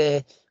 It's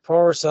the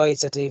poorer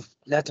sides that they've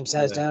let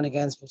themselves down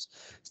against. But,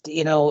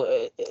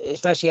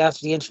 especially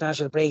after the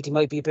international break, they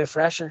might be a bit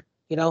fresher.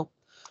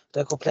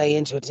 They could play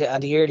into it.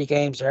 And the early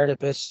games are a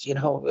bit,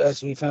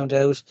 as we found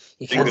out,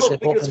 you can't Look,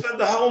 slip we up. could spend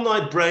the whole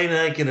night brain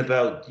aching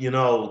about,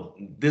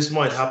 this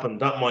might happen,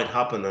 that might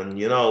happen,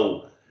 and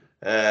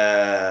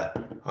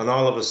and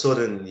all of a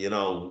sudden, you've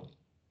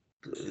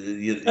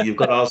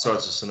got all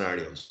sorts of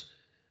scenarios.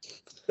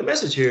 The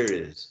message here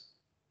is,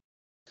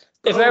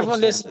 If everyone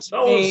listens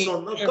to me,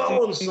 go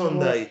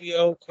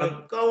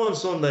on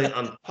Sunday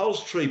and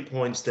post 3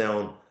 points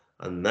down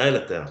and nail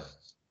it down.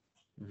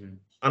 Mm-hmm.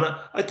 And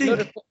I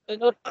think I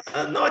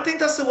think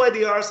that's the way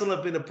the Arsenal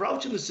have been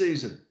approaching the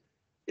season.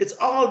 It's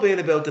all been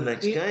about the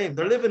next game.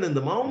 They're living in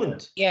the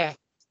moment. Yeah,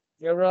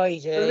 you're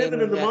right. They're living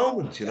in the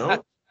moment,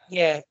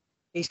 Yeah,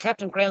 he's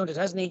kept him grounded,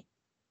 hasn't he?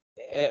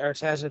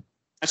 Arteta.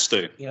 Has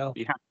to.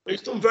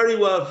 He's done very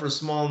well for a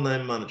small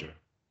name manager.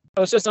 I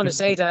was just going to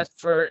say that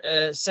for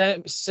a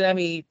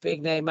semi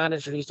big name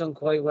manager, he's done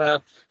quite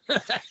well.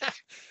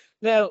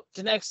 Now,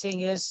 the next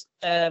thing is,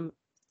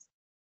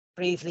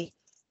 briefly,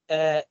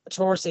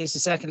 Thursday is the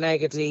second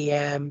leg of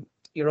the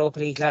Europa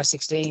League last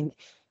 16.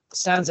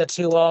 Stands at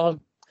 2-2.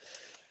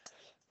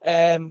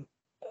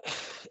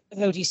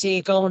 How do you see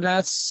it going,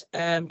 lads?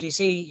 Do you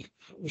see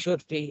we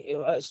should be?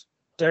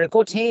 There are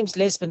good teams.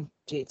 Lisbon,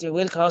 they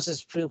will cause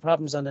us few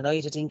problems on the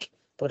night, I think.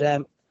 But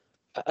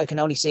I can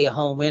only see a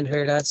home win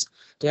here, lads.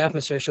 The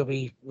atmosphere should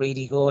be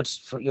really good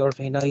for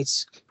European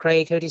nights.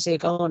 Craig, how do you see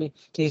it going?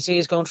 Do you see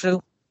it going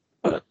through?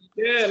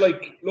 Yeah,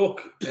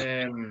 look,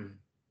 I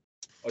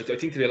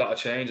think there'll be a lot of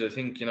change. I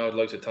think, the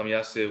likes of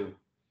Tomiyasu,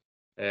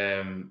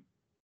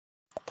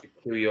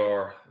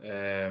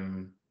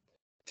 Kouyaté,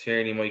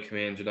 Tierney might come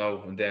in,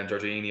 and then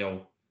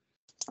Jorginho,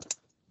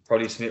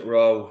 probably Smith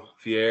Rowe,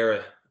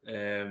 Vieira.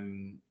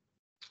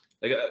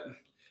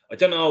 I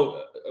don't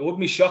know. I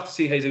wouldn't be shocked to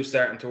see Jesus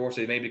starting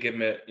Thursday. Maybe give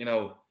him an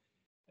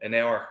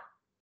hour,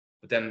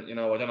 but then I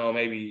don't know.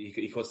 Maybe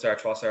he could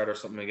start Trossard or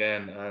something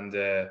again and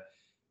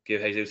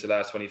give Jesus the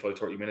last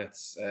 25-30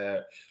 minutes.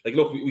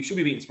 Look, we should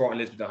be beating Sporting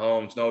Lisbon at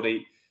home.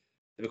 They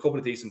have a couple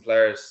of decent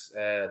players.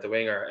 The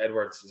winger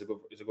Edwards is a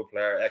good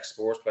player,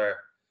 ex-Sports player.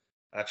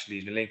 Actually,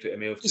 he's been linked with a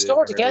move. He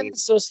scored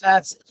against us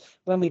lads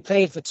when we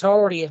played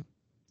Victoria.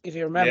 If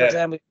you remember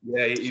them. He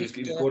was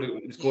good.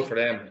 He was good for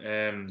them.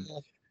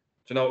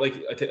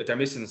 They're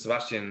missing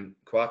Sebastian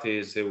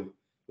Coates, who,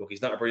 look,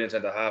 he's not a brilliant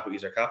centre half, but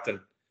he's their captain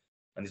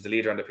and he's the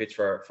leader on the pitch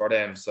for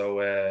them.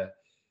 So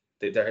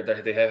they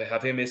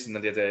have him missing,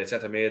 and they have the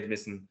centre mid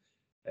missing.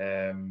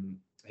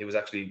 He was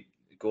actually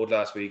good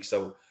last week.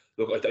 So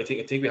look, I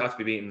think we have to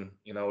be beating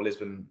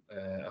Lisbon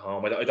at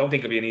home. I don't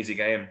think it'll be an easy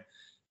game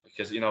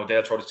because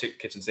they'll throw the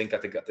kitchen sink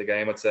at the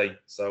game, I'd say.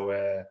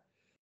 So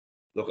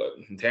look,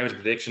 in terms of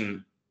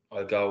prediction,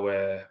 I'll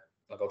go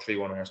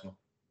 3-1 Arsenal.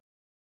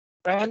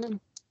 Brandon,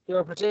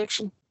 your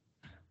prediction?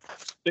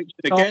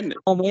 Again,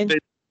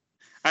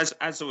 as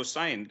I was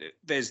saying,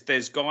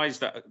 there's guys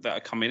that are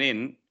coming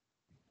in,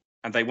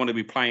 and they want to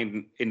be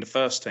playing in the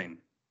first team.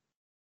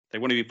 They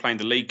want to be playing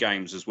the league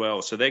games as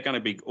well, so they're going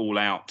to be all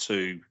out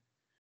to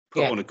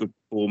put on a good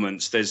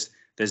performance. There's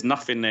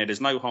nothing there.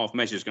 There's no half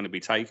measures going to be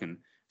taken.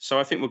 So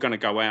I think we're going to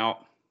go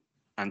out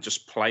and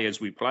just play as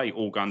we play,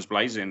 all guns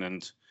blazing,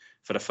 and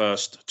for the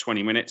first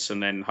 20 minutes,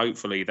 and then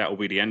hopefully that will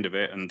be the end of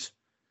it, and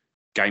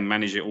game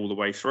manage it all the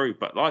way through.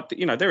 But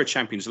they're a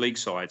Champions League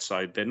side,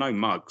 so they're no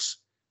mugs,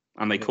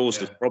 and they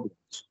caused us problems.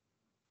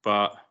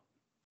 But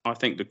I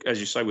think, as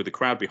you say, with the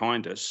crowd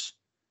behind us,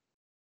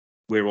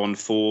 we're on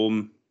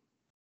form.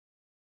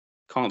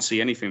 Can't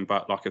see anything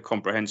but like a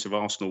comprehensive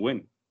Arsenal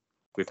win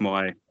with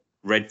my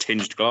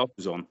red-tinged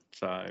glasses on.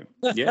 So,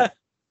 yeah.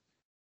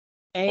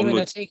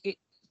 Eamon,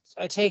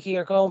 I take it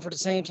you're going for the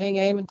same thing,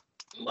 Eamon?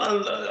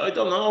 Well, I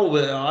don't know.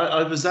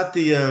 I was at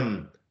the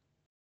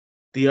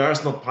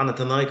Arsenal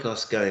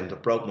Panathinaikos game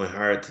that broke my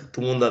heart. The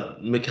one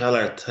that Mikel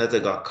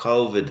Arteta got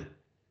COVID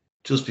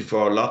just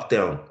before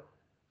lockdown.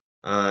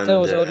 And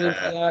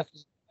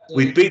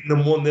we'd beaten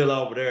them 1-0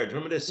 over there. Do you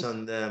remember this?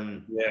 And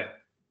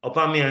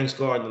Aubameyang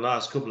scored in the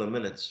last couple of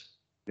minutes.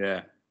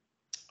 Yeah.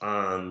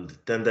 And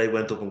then they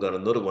went up and got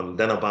another one.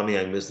 Then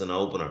Aubameyang missed an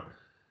opener.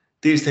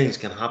 These things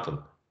can happen.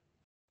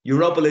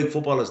 Europa League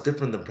football is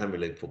different than Premier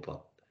League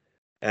football.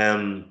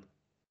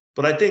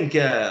 But I think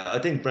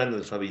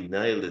Brendan's probably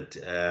nailed it,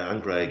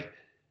 and Greg.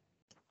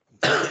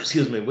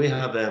 Excuse me. We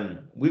have a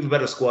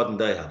better squad than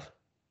they have.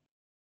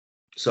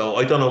 So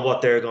I don't know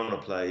what they're going to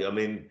play. I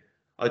mean,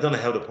 I don't know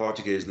how the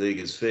Portuguese league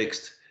is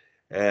fixed,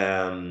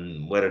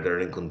 whether they're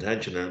in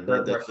contention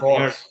or They're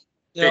fourth.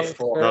 Yeah, Fifth,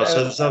 fourth. no.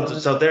 uh,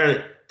 So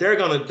they're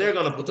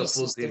gonna put the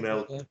full team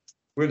out. Yeah.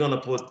 We're gonna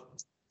put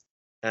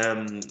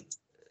a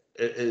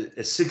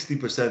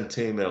 60%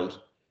 team out,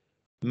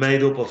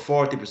 made up of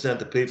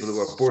 40% of people who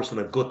are bursting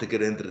a gut to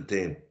get into the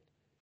team.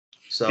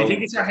 So Do you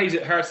think it's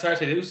hard start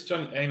Jesus,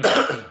 John?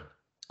 Eamon?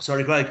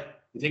 sorry, Craig. Do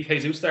you think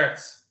Jesus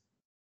starts?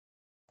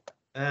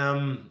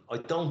 I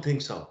don't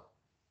think so.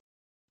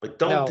 I No.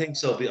 don't think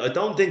so. I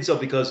don't think so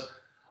because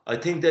I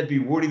think they'd be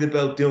worried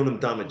about doing him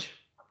damage.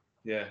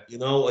 Yeah. You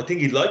know, I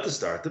think he'd like to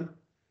start them,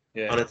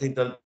 and Yeah. I think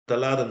that the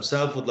lad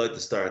himself would like to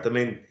start. I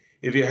mean,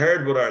 if you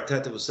heard what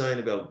Arteta was saying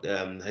about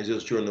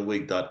Jesus during the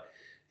week, that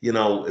you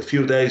know, a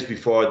few days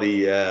before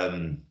the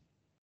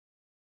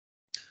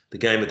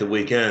game at the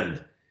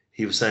weekend,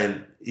 he was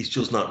saying he's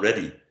just not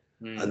ready.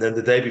 And then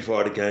the day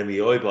before the game, he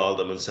eyeballed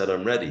him and said,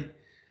 "I'm ready."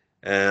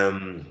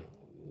 A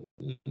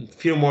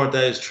few more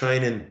days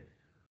training.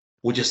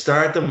 Would you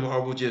start them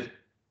or would you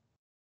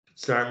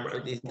start? I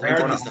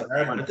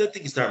don't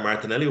think you start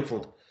Martinelli up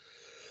front.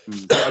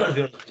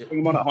 Bring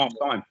him on at half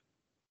time.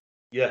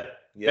 Yeah.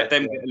 Let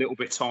them get a little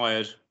bit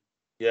tired.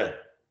 Yeah.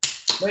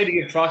 Maybe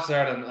give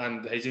Trossard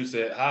and Jesus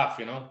a half,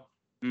 you know.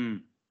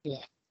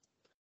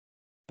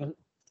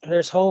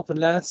 Here's hoping,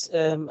 lads.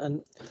 I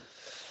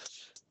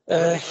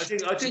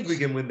think we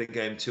can win the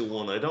game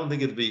 2-1. I don't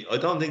think it'll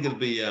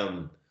be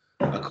a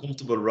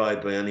comfortable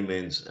ride by any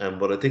means.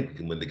 But I think we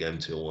can win the game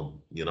 2-1.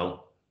 You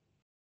know.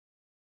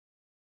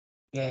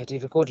 Yeah,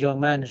 they've a good young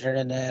manager,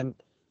 and I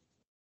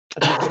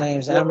think his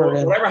name's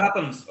Amarin. Whatever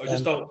happens,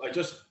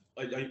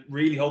 I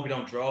really hope we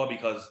don't draw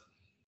because,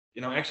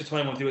 you know, extra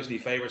time won't do us any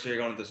favours here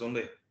going into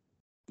Sunday.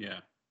 Yeah.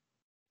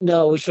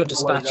 No, we should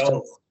dispatch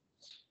them.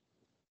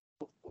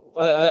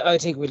 I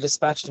think we'll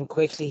dispatch them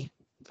quickly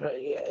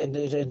in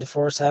the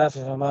first half.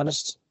 If I'm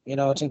honest, you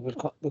know, I think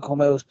we'll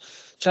come out.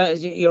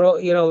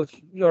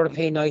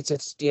 European nights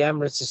at the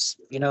Emirates is,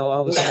 you know,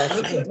 always.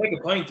 Make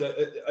a point.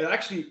 It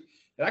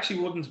actually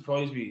wouldn't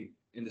surprise me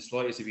in the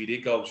slightest if he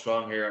did go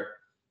strong here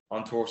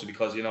on Torso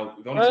because, you know,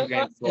 we've only 2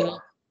 games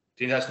for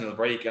the international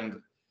break,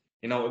 and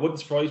you know, it wouldn't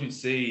surprise me to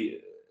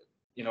see,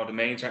 you know, the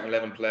main starting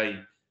 11 play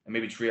and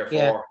maybe 3 or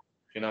 4,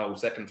 you know,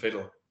 second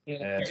fiddle.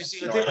 Yeah. You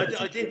see,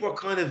 I think we've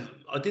kind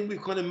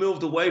of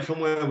moved away from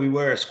where we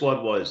were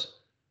squad wise.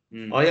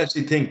 I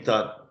actually think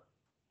that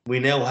we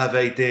now have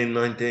 18,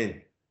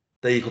 19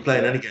 that you can play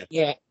in any game.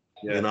 Yeah.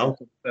 You know,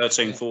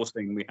 13,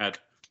 14 we had.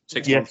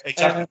 6 yeah, months.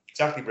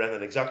 exactly,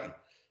 Brendan, exactly.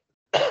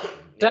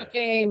 That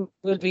game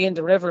will be in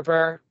the River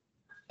Bar.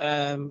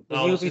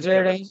 Will you be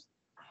there, eh?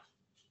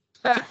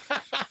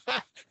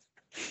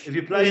 If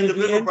you play in the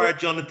River Bar,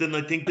 Jonathan,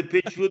 I think the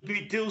pitch would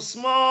be too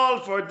small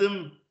for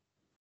them.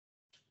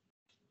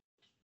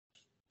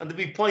 And there'd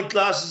be point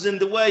glasses in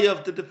the way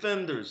of the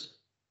defenders.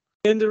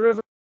 In the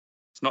River.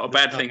 It's not a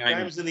bad thing,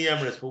 Games in the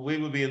Emirates, but we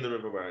will be in the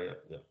River Bar,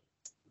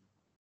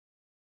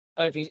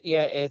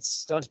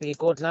 It's going to be a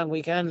good long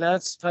weekend,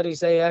 lads.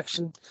 Paddy's Day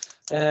action.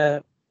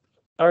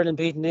 Ireland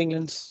beating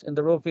England in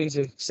the rugby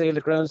to seal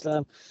the Grand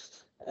Slam.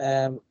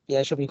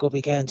 It should be a good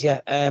weekend.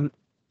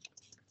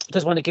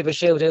 Just want to give a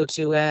shout out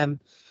to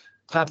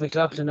Pat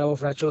McLaughlin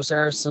over at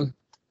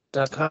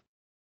joesarson.com.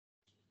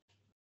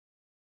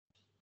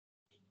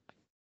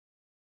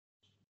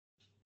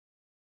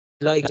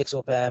 Picks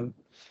up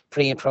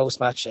pre and post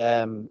match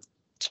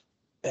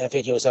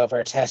videos of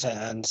Arteta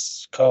and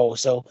co.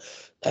 So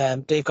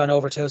they've gone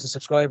over 1,000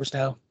 subscribers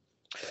now.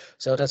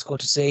 So that's good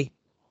to see.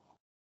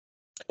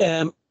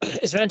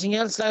 Is there anything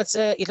else, lads,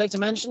 you'd like to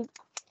mention?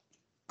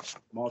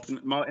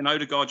 Martin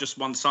Odegaard just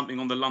won something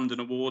on the London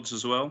Awards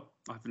as well.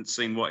 I haven't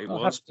seen what it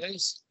was.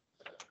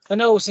 I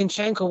know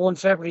Zinchenko won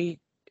February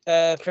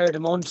Player of the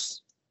Month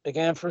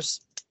again for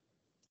us.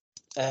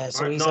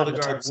 So he's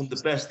Odegaard won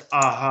the best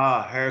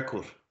aha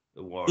haircut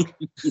award.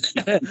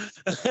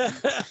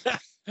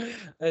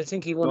 I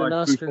think he won an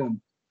Oscar.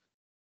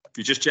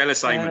 You're just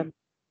jealous, Eamon.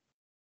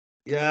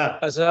 Yeah.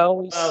 As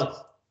always.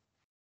 Well,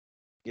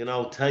 you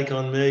know, take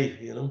on me,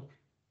 you know.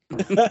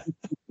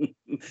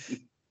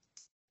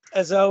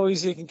 As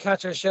always, you can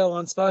catch our show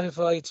on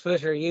Spotify,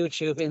 Twitter,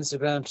 YouTube,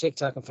 Instagram,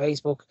 TikTok, and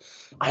Facebook.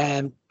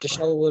 The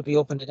show will be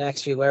up in the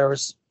next few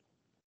hours.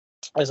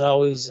 As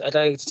always, I'd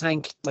like to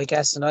thank my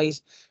guests tonight,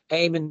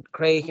 Eamon,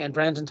 Craig, and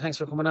Brendan. Thanks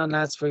for coming on,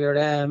 lads, for your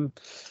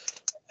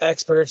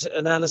expert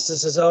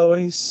analysis, as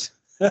always.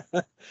 You're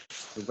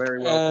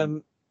very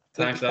welcome.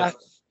 Thanks,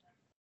 lads.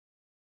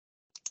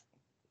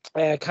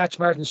 Catch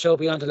Martin's show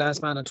Beyond the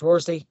Last Man on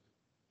Thursday.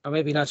 Or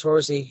maybe not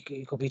Thursday,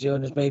 you could be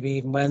doing it maybe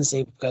even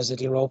Wednesday because of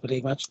the Europa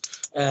League match.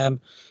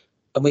 And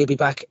we'll be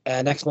back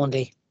next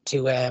Monday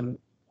to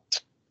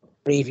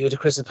review the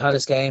Crystal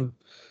Palace game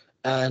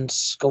and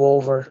go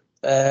over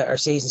our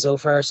season so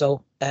far.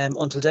 So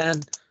until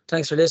then,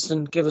 thanks for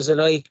listening. Give us a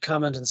like,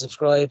 comment and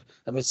subscribe,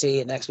 and we'll see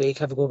you next week.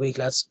 Have a good week,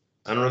 lads.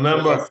 And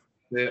remember,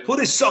 put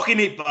a sock in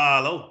it,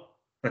 Barlow.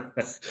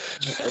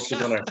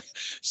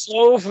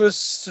 So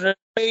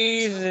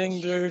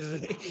frustrating,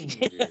 dude.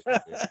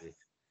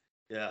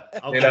 Yeah. Hey,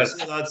 Okay, lads.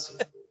 see you, lads.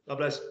 God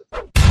bless.